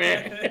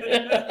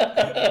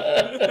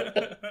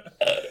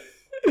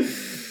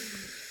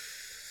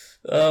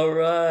 All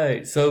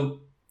right,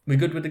 so we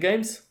good with the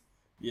games?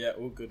 Yeah,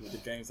 all good with the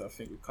games. I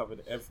think we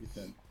covered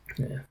everything.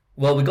 Yeah.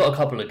 Well, we got a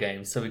couple of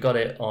games. So we got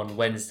it on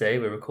Wednesday.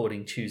 We're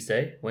recording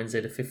Tuesday, Wednesday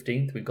the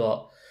 15th. We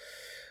got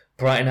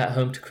Brighton at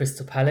home to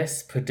Crystal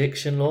Palace.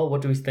 Prediction, Law,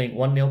 what do we think?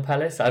 1-0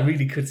 Palace? I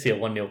really could see a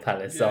 1-0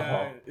 Palace.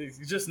 Yeah,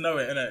 you just know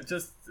it, innit?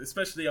 Just,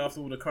 especially after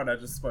all the crud I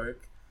just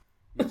spoke.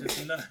 You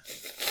just know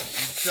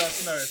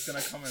it's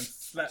going to come and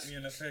slap me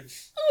in the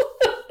face.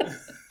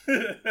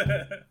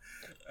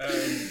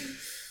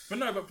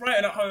 But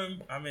Brighton at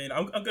home, I mean,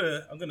 I'm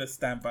gonna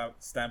stand by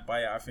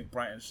it. I think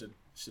Brighton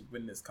should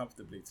win this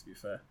comfortably. To be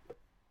fair,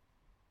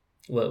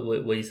 what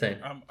are you saying?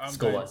 I'm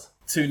score-wise,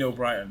 2-0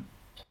 Brighton.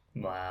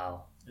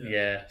 Wow,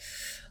 yeah.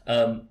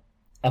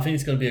 I think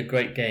it's going to be a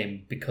great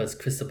game because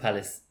Crystal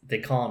Palace they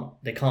can't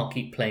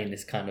keep playing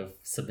this kind of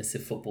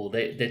submissive football.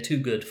 They're too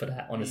good for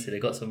that. Honestly,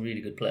 they've got some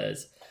really good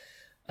players.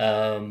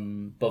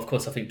 But of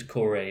course, I think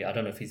Doucouré, I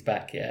don't know if he's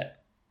back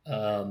yet.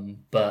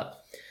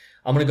 But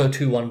I'm going to go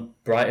 2-1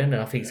 Brighton,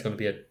 and I think it's going to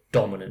be a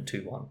dominant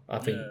 2-1. I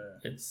think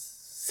it's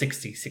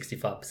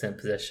 60-65%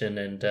 possession,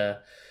 and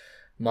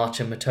March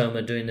and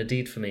Matoma doing the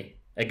deed for me.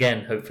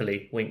 Again,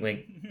 hopefully. Wink,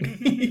 wink.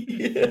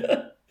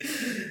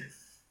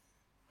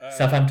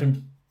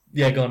 Southampton.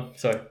 Yeah, go on.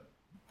 Sorry.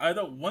 I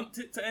don't want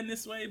it to end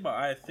this way, but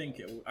I think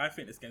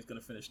this game's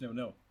going to finish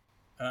 0-0.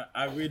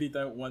 I really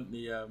don't want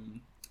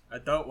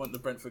the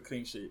Brentford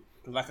clean sheet.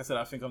 Because like I said,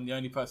 I think I'm the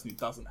only person who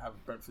doesn't have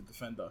a Brentford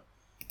defender.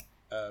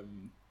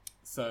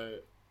 So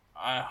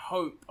I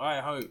hope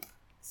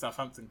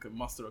Southampton can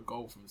muster a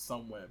goal from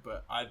somewhere,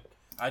 but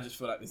I just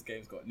feel like this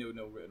game's got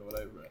 0-0 written all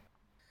over it.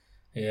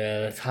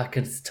 Yeah, I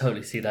can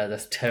totally see that.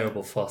 That's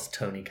terrible for us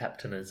Tony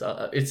captainers.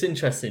 It's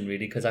interesting,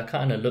 really, because I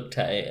kind of looked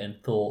at it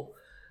and thought,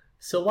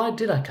 so why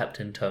did I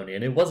captain Tony?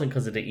 And it wasn't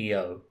because of the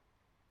EO.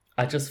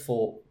 I just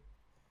thought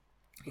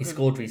he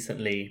scored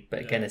recently, but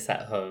again, it's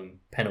at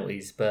home,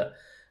 penalties. But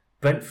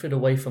Brentford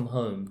away from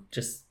home,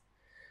 just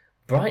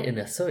Brighton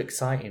are so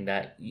exciting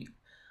that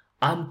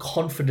I'm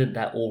confident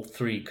that all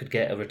three could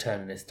get a return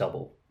in this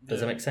double.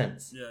 Does that make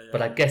sense? Yeah.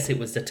 But I guess it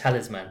was the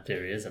talisman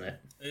theory, isn't it?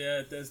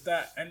 Yeah, there's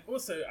that. And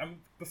also,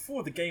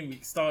 before the game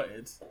week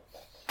started,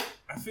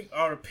 I think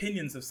our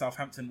opinions of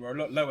Southampton were a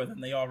lot lower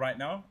than they are right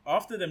now.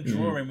 After them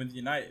drawing with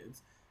United,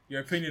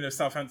 your opinion of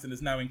Southampton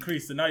has now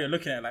increased. And now you're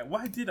looking at it like,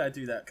 why did I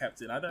do that,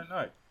 captain? I don't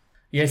know.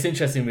 Yeah, it's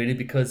interesting, really,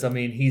 because, I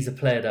mean, he's a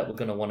player that we're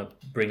going to want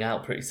to bring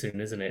out pretty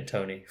soon, isn't it,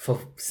 Tony? For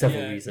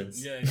several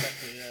reasons. Yeah,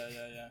 exactly.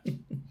 Yeah.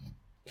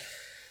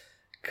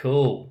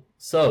 Cool.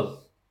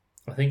 So,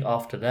 I think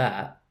after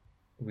that,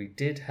 we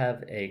did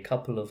have a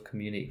couple of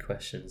community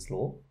questions,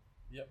 Law.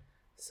 Yep.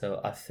 So,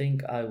 I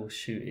think I will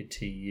shoot it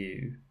to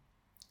you.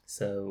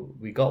 So,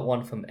 we got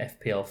one from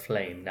FPL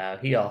Flame. Now,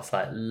 he asked,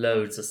 like,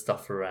 loads of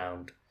stuff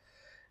around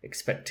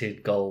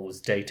expected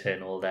goals, data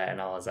and all that, and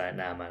I was like,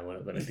 nah man, we're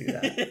not going to do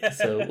that.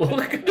 So what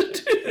we're going to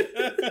do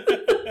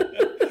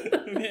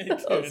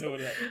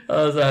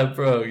I was like,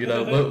 bro, you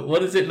know,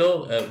 what is it,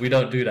 Law? We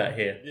don't do that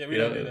here. Yeah, we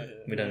don't do that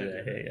here. We don't do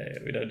that here. Yeah,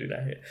 we don't do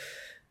that here.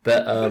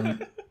 But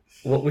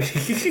what we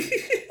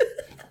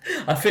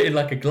I fit in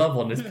like a glove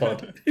on this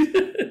pod.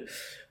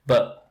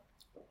 But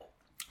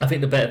I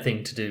think the better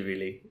thing to do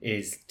really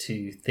is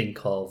to think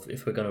of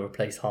if we're going to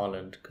replace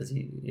Haaland, because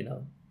you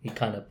know he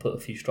kind of put a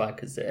few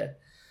strikers there.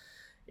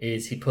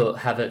 Is he put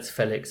Havertz,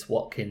 Felix,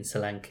 Watkins,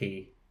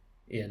 Solanke,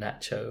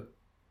 Iheanacho.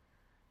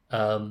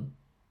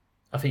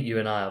 I think you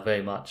and I are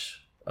very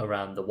much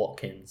around the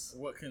Watkins.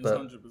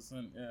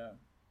 100%, yeah.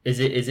 Is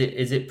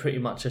it pretty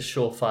much as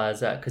surefire as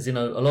that? Because, you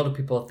know, a lot of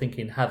people are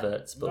thinking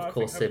Havertz, but of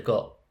course they've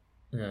got...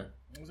 Yeah.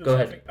 Go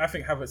ahead. I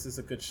think Havertz is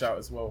a good shout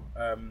as well.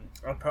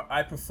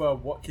 I prefer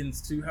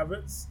Watkins to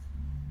Havertz.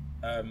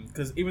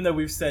 Because even though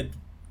we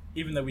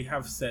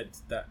have said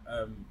that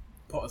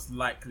Potter's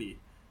likely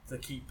to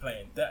keep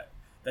playing. That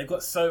they've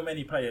got so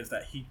many players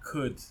that he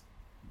could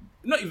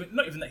not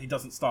even that he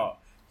doesn't start.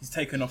 He's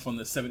taken off on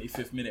the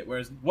 75th minute,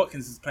 whereas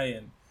Watkins is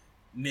playing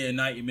near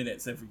 90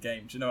 minutes every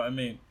game. Do you know what I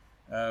mean?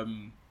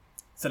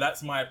 So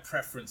that's my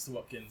preference to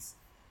Watkins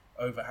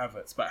over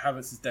Havertz, but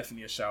Havertz is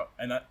definitely a shout,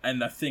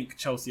 and I think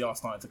Chelsea are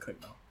starting to click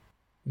now.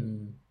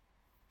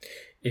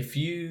 If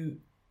you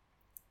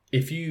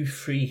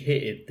free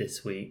hit it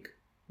this week,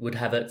 would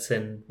Havertz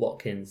and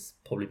Watkins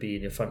probably be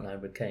in your front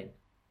line with Kane?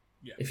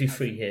 Yeah, if you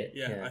free hit,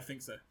 I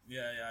think so.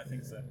 Yeah, I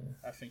think so.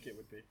 I think it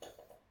would be.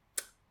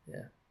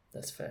 Yeah,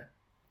 that's fair.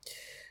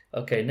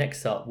 Okay,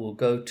 next up we'll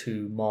go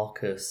to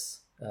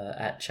Marcus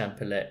at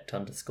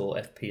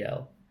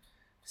 @champelect_FPL.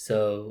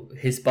 So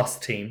his bus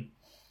team,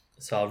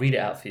 so I'll read it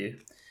out for you,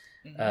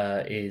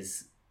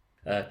 is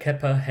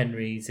Kepa,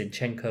 Henry,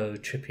 Zinchenko,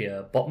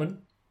 Trippier,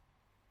 Botman,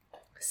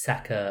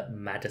 Saka,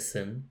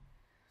 Maddison,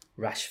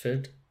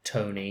 Rashford,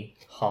 Tony,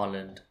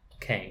 Haaland,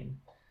 Kane.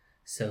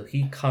 So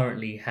he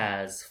currently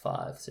has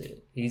 5. So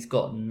he's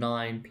got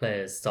 9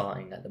 players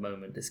starting at the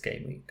moment this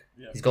game week.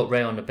 Yep. He's got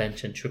Ray on the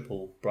bench and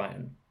triple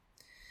Brighton.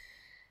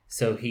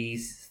 So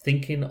he's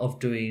thinking of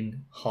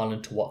doing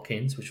Haaland to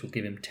Watkins, which will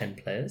give him 10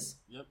 players.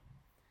 Yep.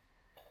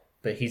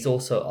 But he's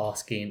also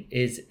asking,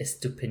 is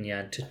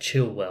Estupiñán to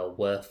Chilwell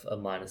worth a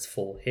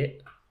 -4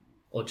 hit?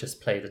 Or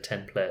just play the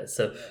 10 players?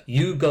 So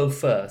you go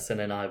first and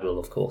then I will,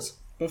 of course.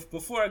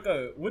 Before I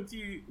go, what do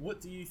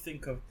you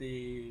think of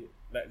the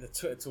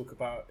Twitter talk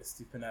about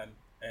Estupiñán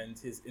and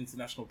his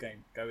international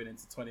game going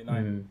into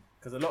 29?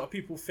 Because a lot of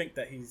people think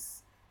that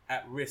he's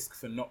at risk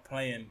for not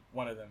playing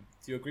one of them.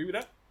 Do you agree with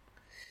that?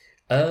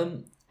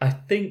 I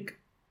think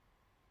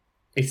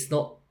it's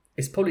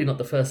probably not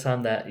the first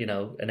time that, you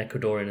know, an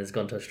Ecuadorian has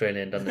gone to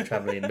Australia and done the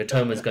travelling.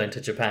 Mitoma's going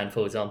to Japan,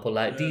 for example.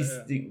 I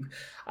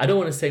don't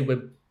want to say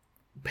we're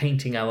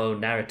painting our own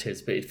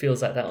narratives, but it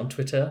feels like that on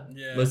Twitter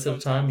most of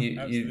the time.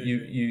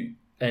 You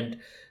and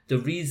the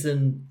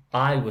reason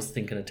I was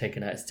thinking of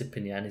taking out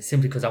Estupiñán is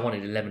simply because I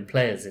wanted 11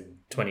 players in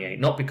 28,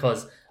 not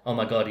because, oh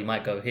my god, he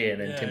might go here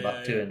and then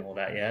Timbuktu and all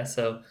that.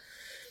 So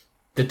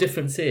the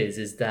difference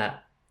is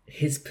that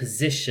his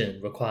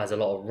position requires a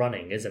lot of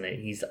running, isn't it?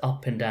 He's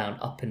up and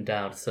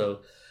down.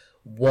 So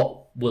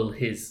what will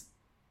his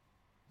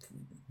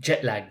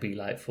jet lag be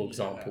like, for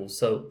example?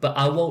 So, but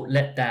I won't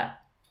let that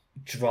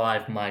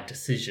drive my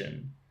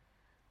decision.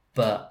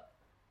 But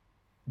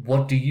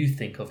what do you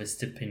think of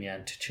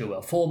Estupiñán to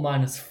Chilwell? 4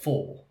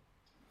 -4.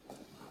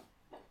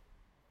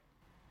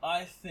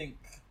 I think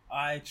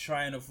I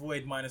try and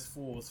avoid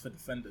 -4s for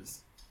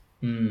defenders.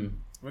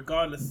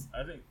 Regardless,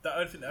 I think the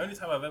only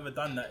time I've ever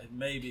done that is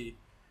maybe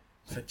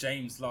for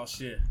James last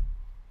year.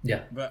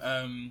 Yeah. But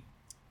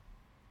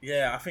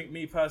I think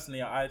me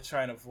personally, I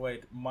try and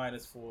avoid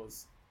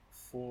 -4s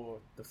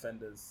for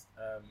defenders.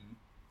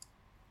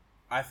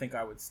 I think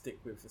I would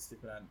stick with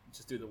Estupiñán,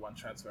 just do the one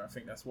transfer. I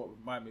think that's what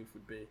my move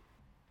would be.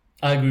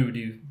 I agree with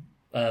you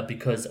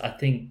because I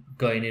think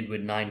going in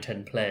with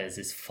 9-10 players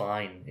is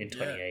fine in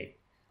 28.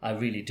 I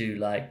really do.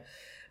 Like,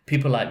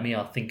 people like me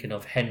are thinking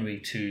of Henry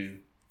to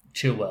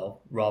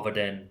Chilwell rather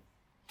than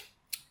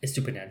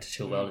Estupiñán to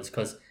Chilwell, is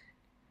because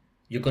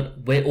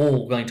we're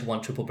all going to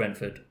want triple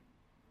Brentford.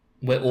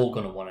 We're all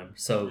going to want him.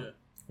 So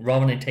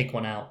rather than take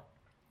one out,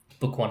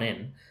 book one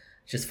in,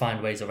 just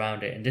find ways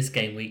around it. And this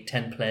game week,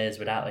 10 players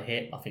without a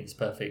hit, I think is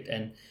perfect.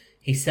 And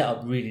he's set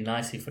up really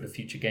nicely for the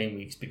future game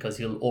weeks because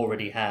he'll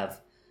already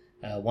have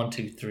 1,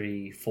 2,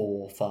 3,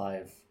 4,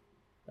 5,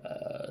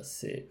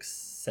 6,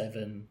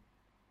 7,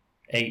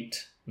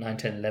 8, 9,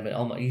 10, 11.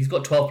 Oh my, he's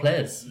got 12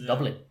 players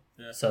doubling.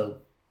 Yeah.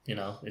 So, you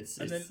know, it's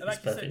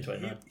perfect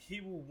right now.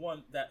 He will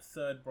want that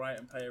third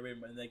Brighton player in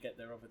when they get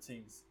their other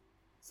teams.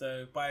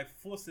 So by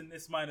forcing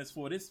this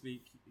 -4 this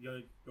week,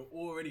 you're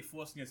already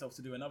forcing yourself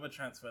to do another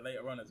transfer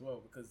later on as well,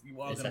 because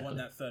you are going to want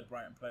that third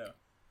Brighton player.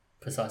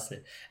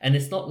 Precisely. And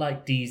it's not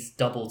like these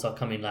doubles are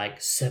coming like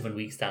 7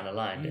 weeks down the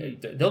line.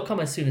 They'll come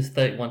as soon as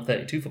 31,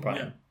 32 for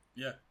Brighton.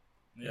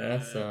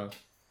 So,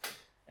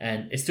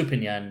 and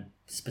Estupiñán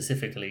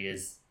specifically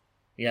is,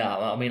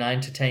 I mean, I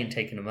entertain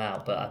taking him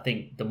out, but I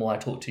think the more I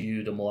talk to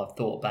you, the more I've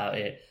thought about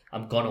it,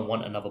 I'm going to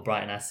want another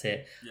Brighton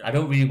asset. Yeah. I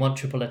don't really want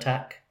triple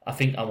attack. I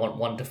think I want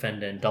one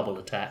defender and double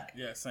attack.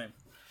 Yeah, same.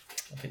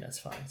 I think that's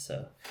fine.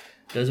 So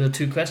those were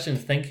 2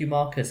 questions. Thank you,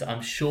 Marcus.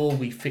 I'm sure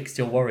we fixed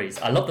your worries.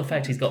 I love the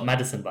fact he's got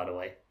Maddison, by the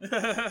way.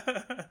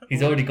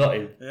 He's already got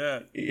him.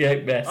 Yeah,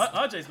 best.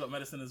 RJ's got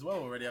Maddison as well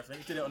already, I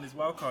think. He did it on his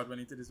wildcard when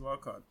he did his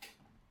wildcard.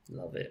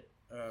 Love it.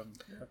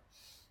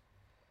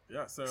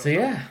 So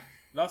yeah.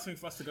 Last thing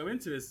for us to go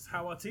into is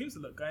how our teams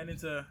look going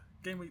into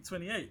game week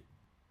 28.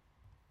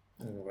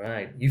 All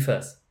right. You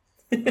first.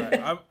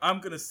 Right, I'm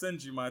going to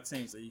send you my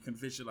team so you can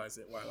visualize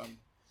it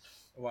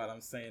while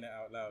I'm saying it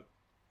out loud.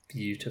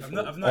 Beautiful.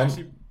 I've not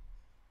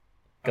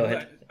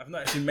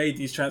actually made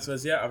these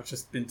transfers yet. I've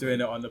just been doing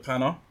it on the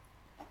planner.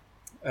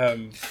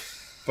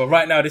 But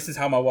right now, this is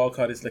how my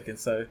wildcard is looking.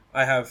 So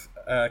I have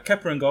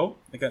Kepa in goal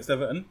against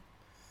Everton,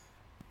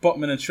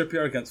 Botman and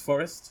Trippier against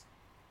Forest,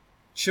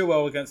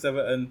 Chilwell against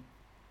Everton,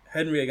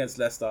 Henry against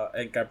Leicester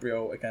and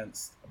Gabriel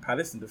against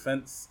Palace in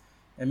defence.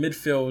 In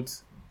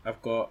midfield,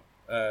 I've got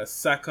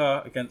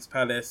Saka against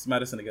Palace,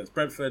 Maddison against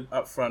Brentford.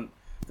 Up front,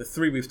 the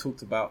three we've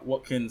talked about,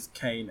 Watkins,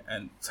 Kane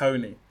and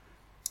Tony.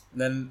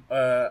 And then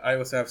I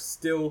also have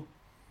Steele,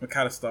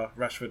 McAllister,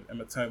 Rashford and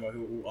Matoma,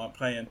 who all aren't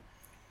playing.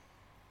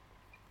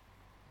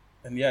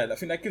 And yeah, I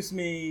think that gives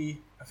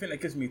me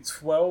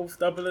 12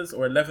 doublers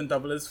or 11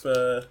 doublers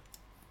for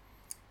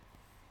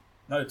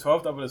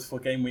 12 doublers for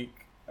game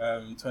week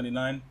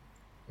 29.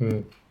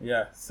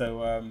 Yeah,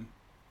 so I'm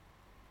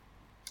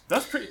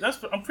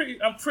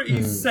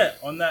pretty set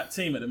on that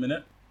team at the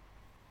minute.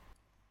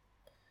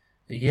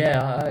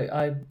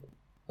 Yeah,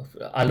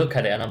 I look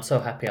at it and I'm so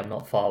happy I'm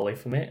not far away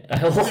from it.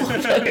 I'm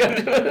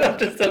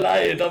just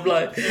delighted. I'm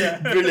like,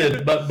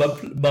 brilliant.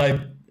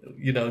 My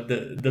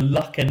the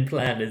luck and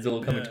plan is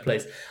all coming to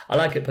place. I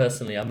like it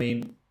personally. I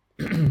mean,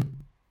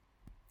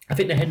 I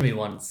think the Henry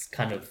one's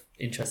kind of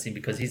interesting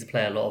because he's a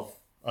player a lot of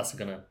us are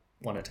going to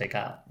want to take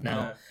out.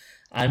 Now,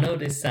 I know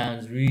this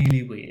sounds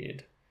really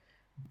weird,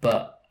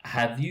 but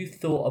have you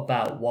thought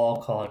about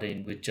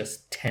wildcarding with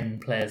just 10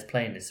 players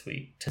playing this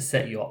week to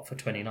set you up for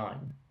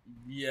 29?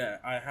 Yeah,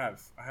 I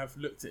have. I have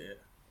looked at it.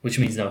 Which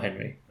means no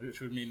Henry. Which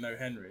would mean no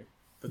Henry.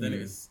 But then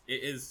it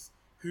is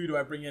who do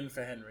I bring in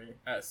for Henry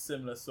at a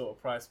similar sort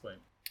of price point?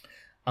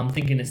 I'm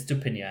thinking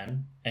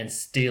Estupinian and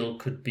Steele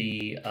could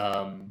be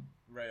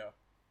Raya.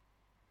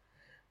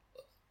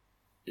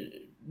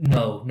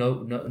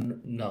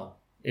 No.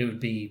 It would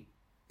be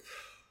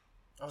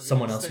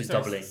someone else who's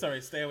doubling. Sorry,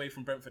 stay away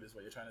from Brentford is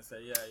what you're trying to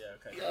say. Yeah,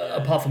 okay.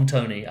 Apart from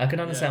Tony. I can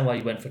understand why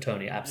you went for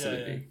Tony,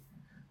 absolutely.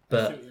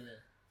 But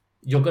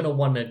you're going to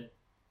want to...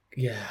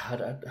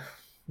 Yeah,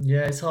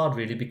 it's hard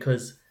really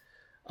because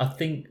I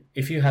think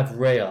if you have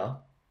Raya,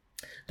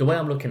 the way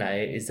I'm looking at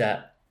it is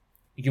that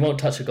you won't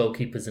touch the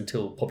goalkeepers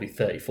until probably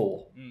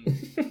 34.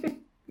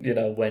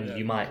 When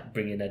you might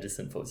bring in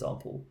Edison, for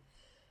example.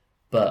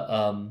 But...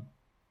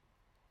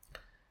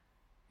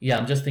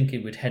 I'm just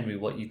thinking with Henry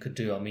what you could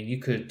do. I mean, you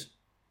could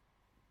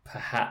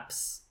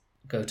perhaps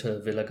go to a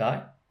Villa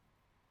guy,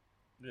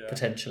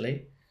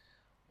 potentially.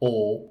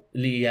 Or,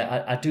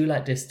 I do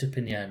like this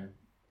Stupinian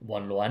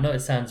one law. I know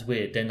it sounds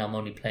weird, then you're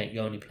only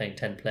playing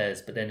 10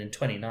 players, but then in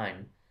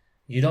 29,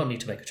 you don't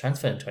need to make a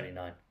transfer in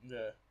 29.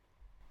 Yeah.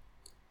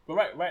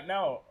 But right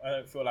now, I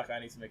don't feel like I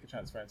need to make a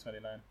transfer in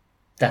 29.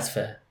 That's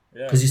fair.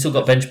 Yeah. Because you still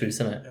got bench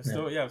boost, isn't it?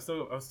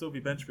 I'll still be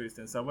bench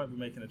boosting, so I won't be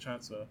making a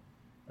transfer.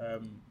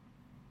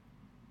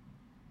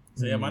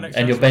 So yeah, my next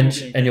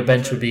your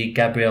bench would be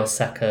Gabriel,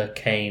 Saka,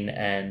 Kane,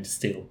 and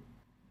Steele.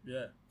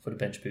 Yeah. For the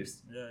bench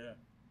boost. Yeah.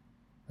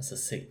 That's a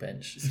sick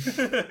bench.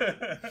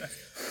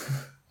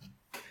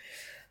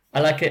 I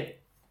like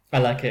it.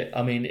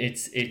 I mean,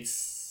 it's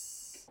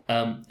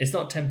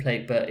not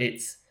template, but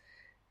it's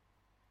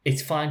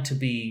fine to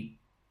be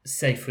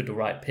safe with the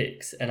right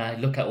picks. And I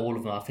look at all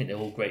of them. I think they're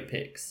all great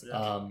picks.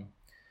 Yeah.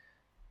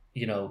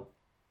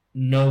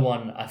 No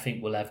one, I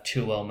think, will have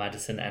Chilwell,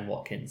 Maddison and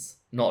Watkins.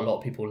 Not a lot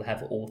of people will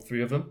have all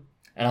three of them.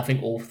 And I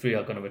think all three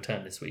are going to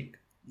return this week.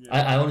 Yeah.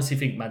 I honestly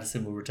think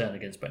Maddison will return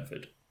against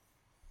Brentford.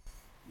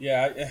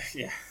 Yeah. I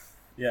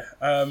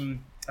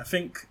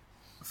think,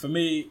 for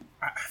me,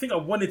 I think I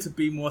wanted to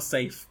be more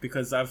safe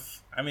because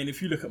if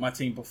you look at my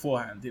team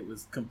beforehand, it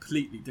was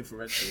completely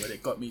differential and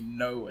it got me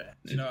nowhere.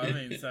 Do you know what I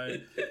mean?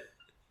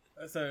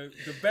 So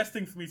the best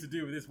thing for me to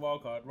do with this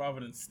wildcard, rather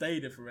than stay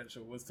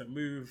differential, was to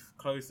move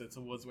closer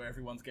towards where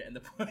everyone's getting the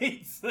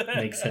points.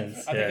 Makes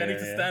sense. I think I need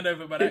to stand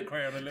over by that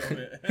crayon a little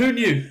bit. Who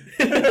knew?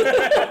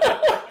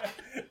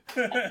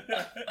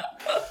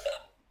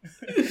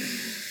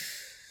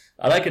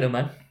 I like it though,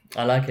 man.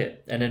 I like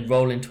it. And then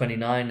roll in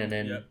 29 and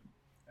then... Yep.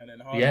 And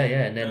then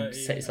and then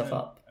set yourself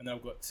up. And then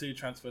I've got 2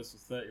 transfers for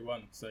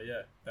 31. So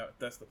yeah,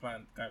 that's the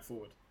plan going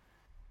forward.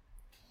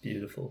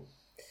 Beautiful.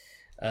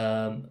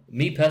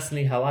 Me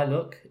personally, how I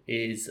look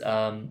is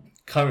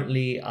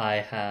currently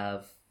I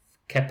have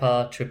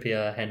Kepa,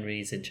 Trippier,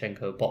 Henry,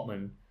 Zinchenko,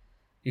 Botman.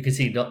 You can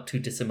see not too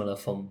dissimilar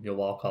from your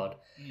wildcard.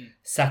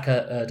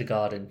 Saka,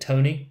 Erdegaard and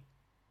Tony.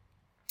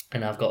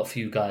 And I've got a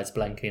few guys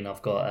blanking.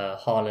 I've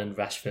got Haaland,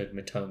 Rashford,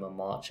 Mitoma,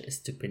 March,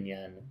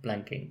 Estupinian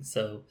blanking.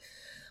 So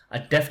I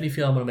definitely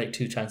feel I'm going to make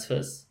 2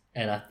 transfers.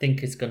 And I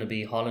think it's going to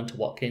be Haaland to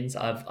Watkins.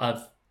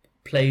 I've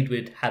played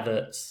with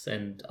Havertz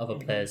and other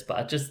players, but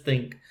I just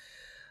think...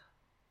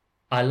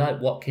 I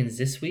like Watkins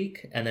this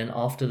week, and then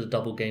after the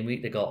double game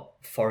week, they got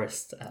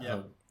Forest at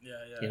home.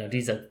 Yeah.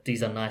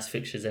 These are nice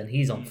fixtures, and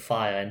he's on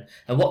fire.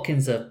 And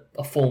Watkins a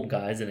form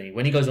guy, isn't he?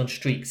 When he goes on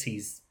streaks,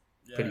 he's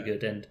pretty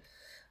good. And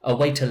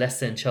away to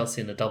Leicester and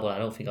Chelsea in the double, I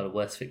don't think are the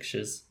worst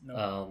fixtures.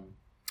 No.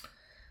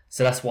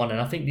 So that's one.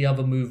 And I think the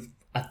other move,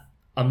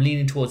 I'm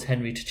leaning towards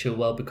Henry to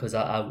Chilwell because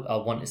I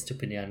want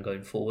Estupinian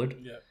going forward.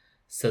 Yeah.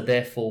 So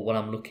therefore, what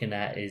I'm looking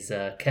at is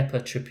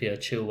Kepa, Trippier,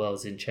 Chilwell,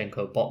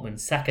 Zinchenko, Botman,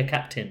 Saka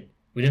captain.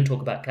 We didn't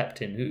talk about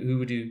captain. Who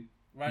would you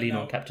lean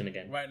on captain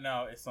again? Right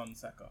now, it's on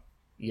Saka.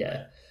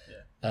 Yeah.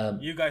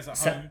 You guys at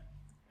home,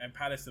 and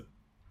Palace have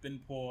been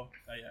poor.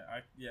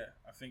 I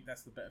think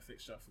that's the better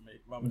fixture for me,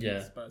 rather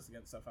than Spurs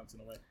against Southampton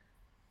away.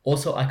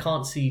 Also, I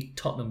can't see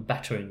Tottenham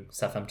battering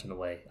Southampton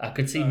away. I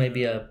could see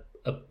maybe a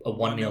 1-0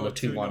 or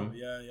 2-1.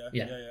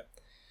 Yeah.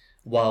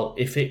 While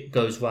if it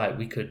goes right,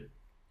 we could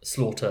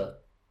slaughter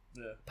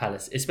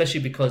Palace, especially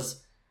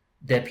because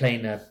they're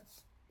playing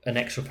an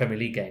extra Premier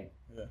League game.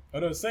 Yeah. I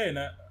was saying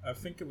that, I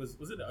think it was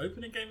it the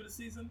opening game of the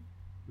season?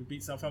 We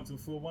beat Southampton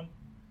 4-1?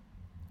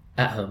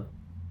 At home.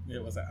 Yeah,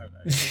 it was at home.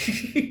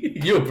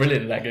 You were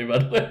brilliant in that game, by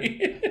the way.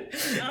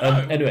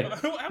 Anyway.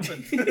 What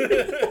happened?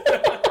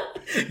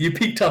 You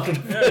peaked after the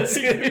first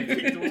game. You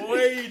peaked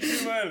way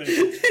too early.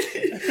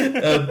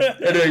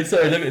 Anyway,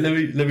 sorry,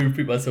 let me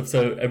repeat myself.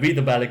 So,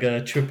 Aretha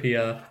Balaga,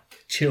 Trippier,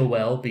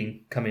 Chilwell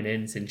coming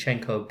in,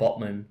 Zinchenko,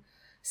 Botman,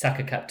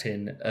 Saka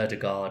captain,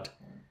 Erdegaard,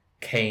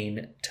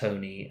 Kane,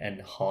 Tony,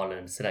 and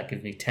Haaland. So that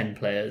gives me 10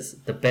 players.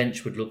 The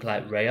bench would look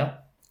like Raya,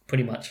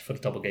 pretty much for the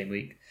double game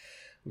week.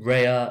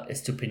 Raya,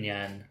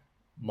 Estupinian,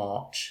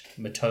 March,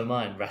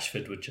 Matoma, and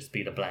Rashford would just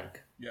be the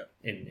blank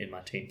in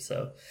my team.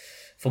 So,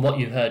 from what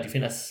you've heard, do you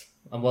think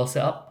I'm well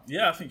set up?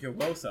 Yeah, I think you're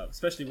well set up,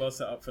 especially well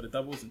set up for the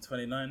doubles in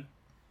 29.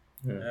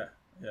 Yeah.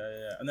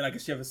 And then I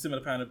guess you have a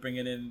similar plan of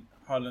bringing in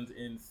Haaland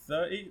in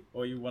 30,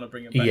 or you want to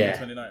bring him back in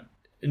 29?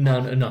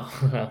 No.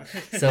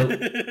 So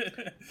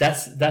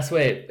that's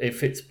where it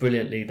fits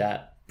brilliantly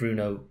that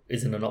Bruno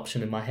isn't an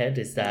option in my head.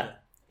 Is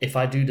that if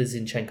I do the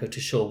Zinchenko to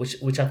Shaw,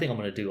 which I think I'm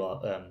going to do,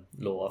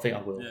 Law, I think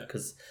I will,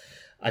 because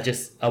I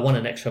want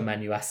an extra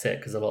Man U asset,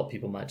 because a lot of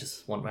people might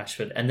just want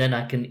Rashford, and then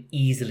I can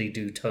easily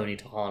do Tony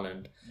to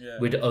Haaland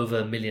with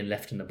over $1 million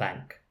left in the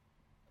bank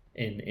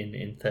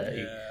in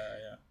 30.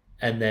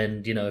 And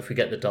then, if we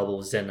get the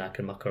doubles, then I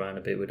can muck around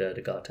a bit with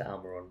Erdegaard to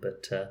Almiron.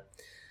 But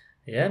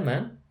yeah,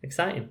 man,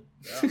 exciting.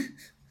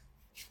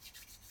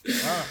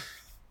 Wow.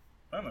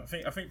 I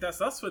think that's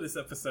us for this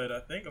episode.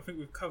 I think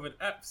we've covered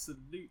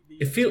absolutely.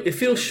 It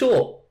feels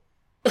short.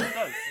 It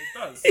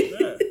does.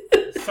 Yeah.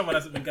 Someone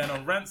hasn't been going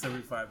on rants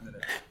every 5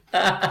 minutes.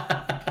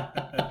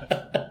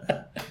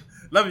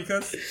 Love you,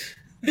 cuz.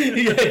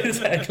 Yeah,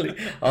 exactly.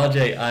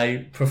 RJ,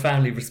 I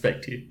profoundly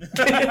respect you.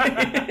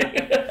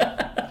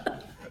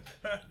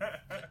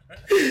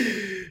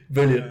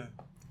 Brilliant.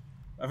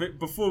 I think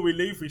before we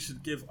leave, we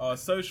should give our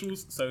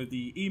socials. So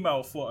the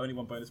email for Only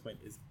One Bonus Point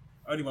is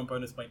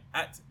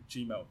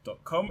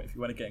onlyoneBonusPoint@gmail.com. If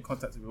you want to get in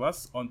contact with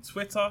us on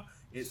Twitter,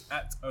 it's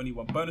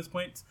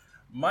 @onlyoneBonusPoint.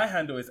 My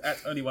handle is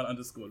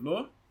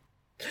 @only1_law.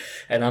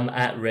 And I'm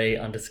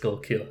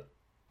 @Ray_Cure.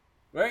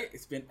 Right,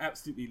 it's been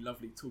absolutely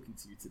lovely talking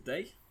to you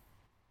today.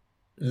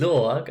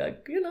 Law,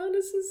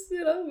 this is,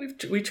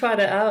 we tried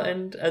it out,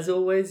 and as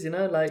always, I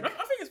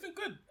think it's been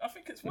good. I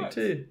think it's worked.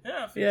 Me too.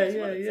 Yeah,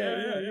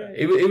 yeah.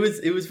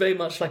 It was very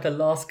much like a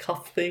last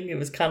cuff thing. It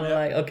was kind of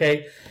like,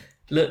 okay,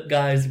 look,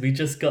 guys, we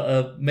just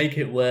gotta make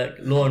it work.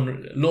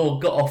 Law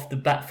got off the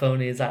bat phone.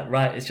 He's like,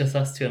 right, it's just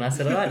us two, and I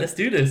said, all right, let's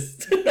do this.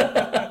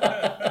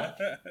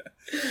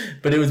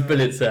 But it was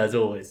brilliant, sir, as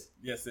always.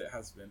 Yes, it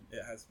has been.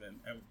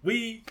 And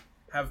we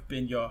have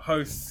been your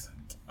hosts.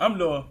 I'm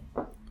Law.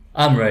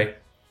 I'm Ray.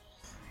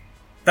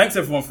 Thanks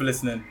everyone for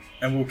listening,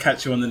 and we'll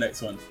catch you on the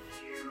next one.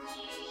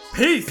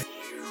 Peace.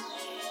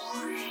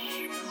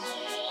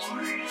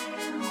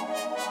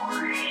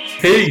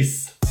 Peace.